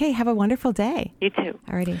 Okay, have a wonderful day. You too.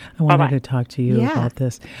 Alrighty. I wanted to talk to you about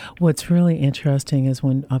this. What's really interesting is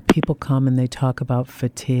when people come and they talk about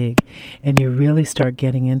fatigue, and you really start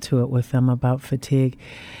getting into it with them about fatigue.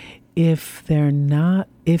 If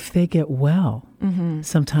they get well,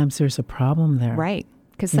 sometimes there's a problem there. Right.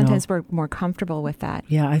 Because sometimes we're more comfortable with that.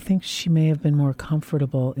 Yeah, I think she may have been more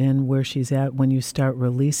comfortable in where she's at when you start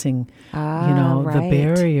releasing, the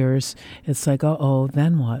barriers. It's like,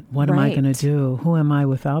 then what? What am I going to do? Who am I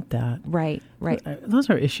without that? Right. Those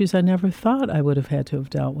are issues I never thought I would have had to have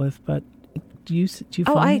dealt with, but do you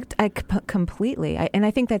find completely. And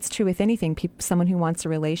I think that's true with anything. Someone who wants a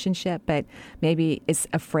relationship but maybe is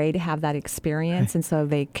afraid to have that experience, and so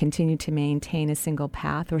they continue to maintain a single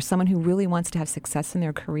path, or someone who really wants to have success in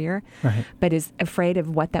their career but is afraid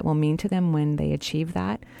of what that will mean to them when they achieve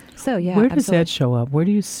that. So, yeah. Where does that show up? Where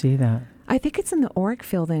do you see that? I think it's in the auric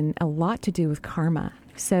field, and a lot to do with karma.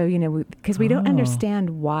 So, because we don't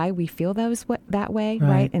understand why we feel that way,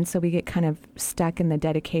 right? And so we get kind of stuck in the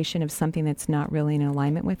dedication of something that's not really in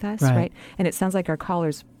alignment with us, right? And it sounds like our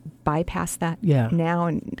callers bypass that now,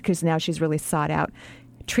 and because now she's really sought out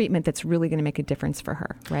treatment that's really going to make a difference for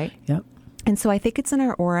her, right? Yep. And so I think it's in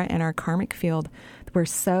our aura and our karmic field. We're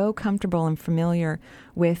so comfortable and familiar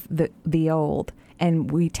with the old,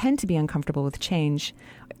 and we tend to be uncomfortable with change,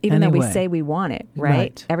 even though we say we want it,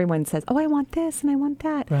 right? Everyone says, I want this and I want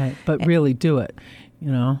that. Right, but really do it,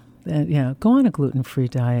 go on a gluten-free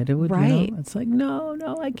diet. It would, right. It's like, no,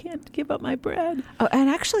 I can't give up my bread. Oh, and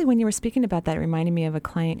actually, when you were speaking about that, it reminded me of a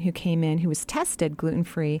client who came in who was tested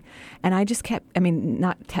gluten-free, and I just kept,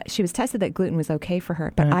 she was tested that gluten was okay for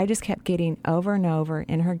her, but I just kept getting over and over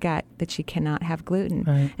in her gut that she cannot have gluten.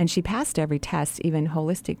 Right. And she passed every test, even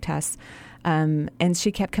holistic tests. And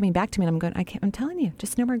she kept coming back to me, and I'm going, I'm telling you,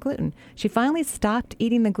 just no more gluten. She finally stopped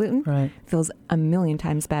eating the gluten. Right. Feels a million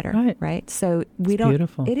times better. Right. So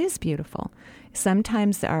beautiful. It is beautiful.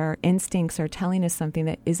 Sometimes our instincts are telling us something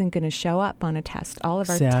that isn't going to show up on a test. All of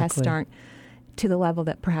our tests aren't to the level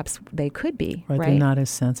that perhaps they could be. Right. They're not as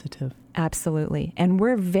sensitive. Absolutely. And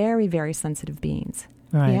we're very, very sensitive beings.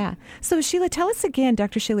 Right. Yeah. So Sheila, tell us again,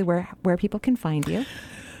 Dr. Sheila, where people can find you.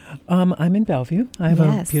 I'm in Bellevue. I have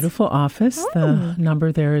a beautiful office. Oh. The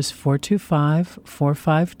number there is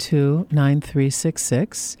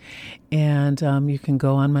 425-452-9366. And you can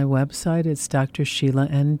go on my website. It's Dr. Sheila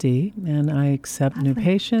ND. And I accept new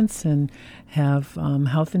patients and have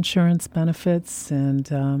health insurance benefits.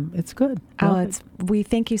 And it's good. We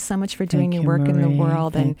thank you so much for doing your work Marie. in the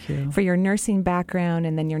world Thank you. For your nursing background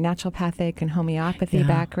and then your naturopathic and homeopathy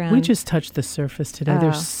background. We just touched the surface today.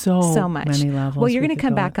 There's so much. Many levels. Well, you're going to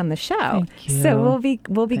come back on the show. Thank you. So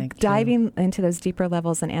we'll be diving into those deeper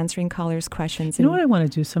levels and answering callers' questions. You know what I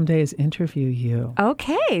want to do someday is interview you.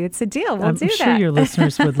 Okay, it's a deal. We'll do that. I'm sure your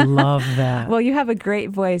listeners would love that. Well, you have a great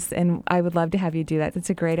voice, and I would love to have you do that. It's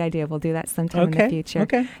a great idea. We'll do that sometime in the future.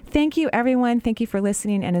 Okay. Thank you, everyone. Thank you for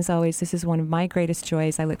listening. And as always, this is one of my greatest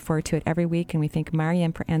joys. I look forward to it every week, and we thank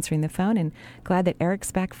Mariam for answering the phone, and glad that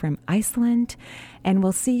Eric's back from Iceland. And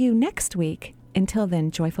we'll see you next week. Until then,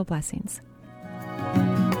 joyful blessings.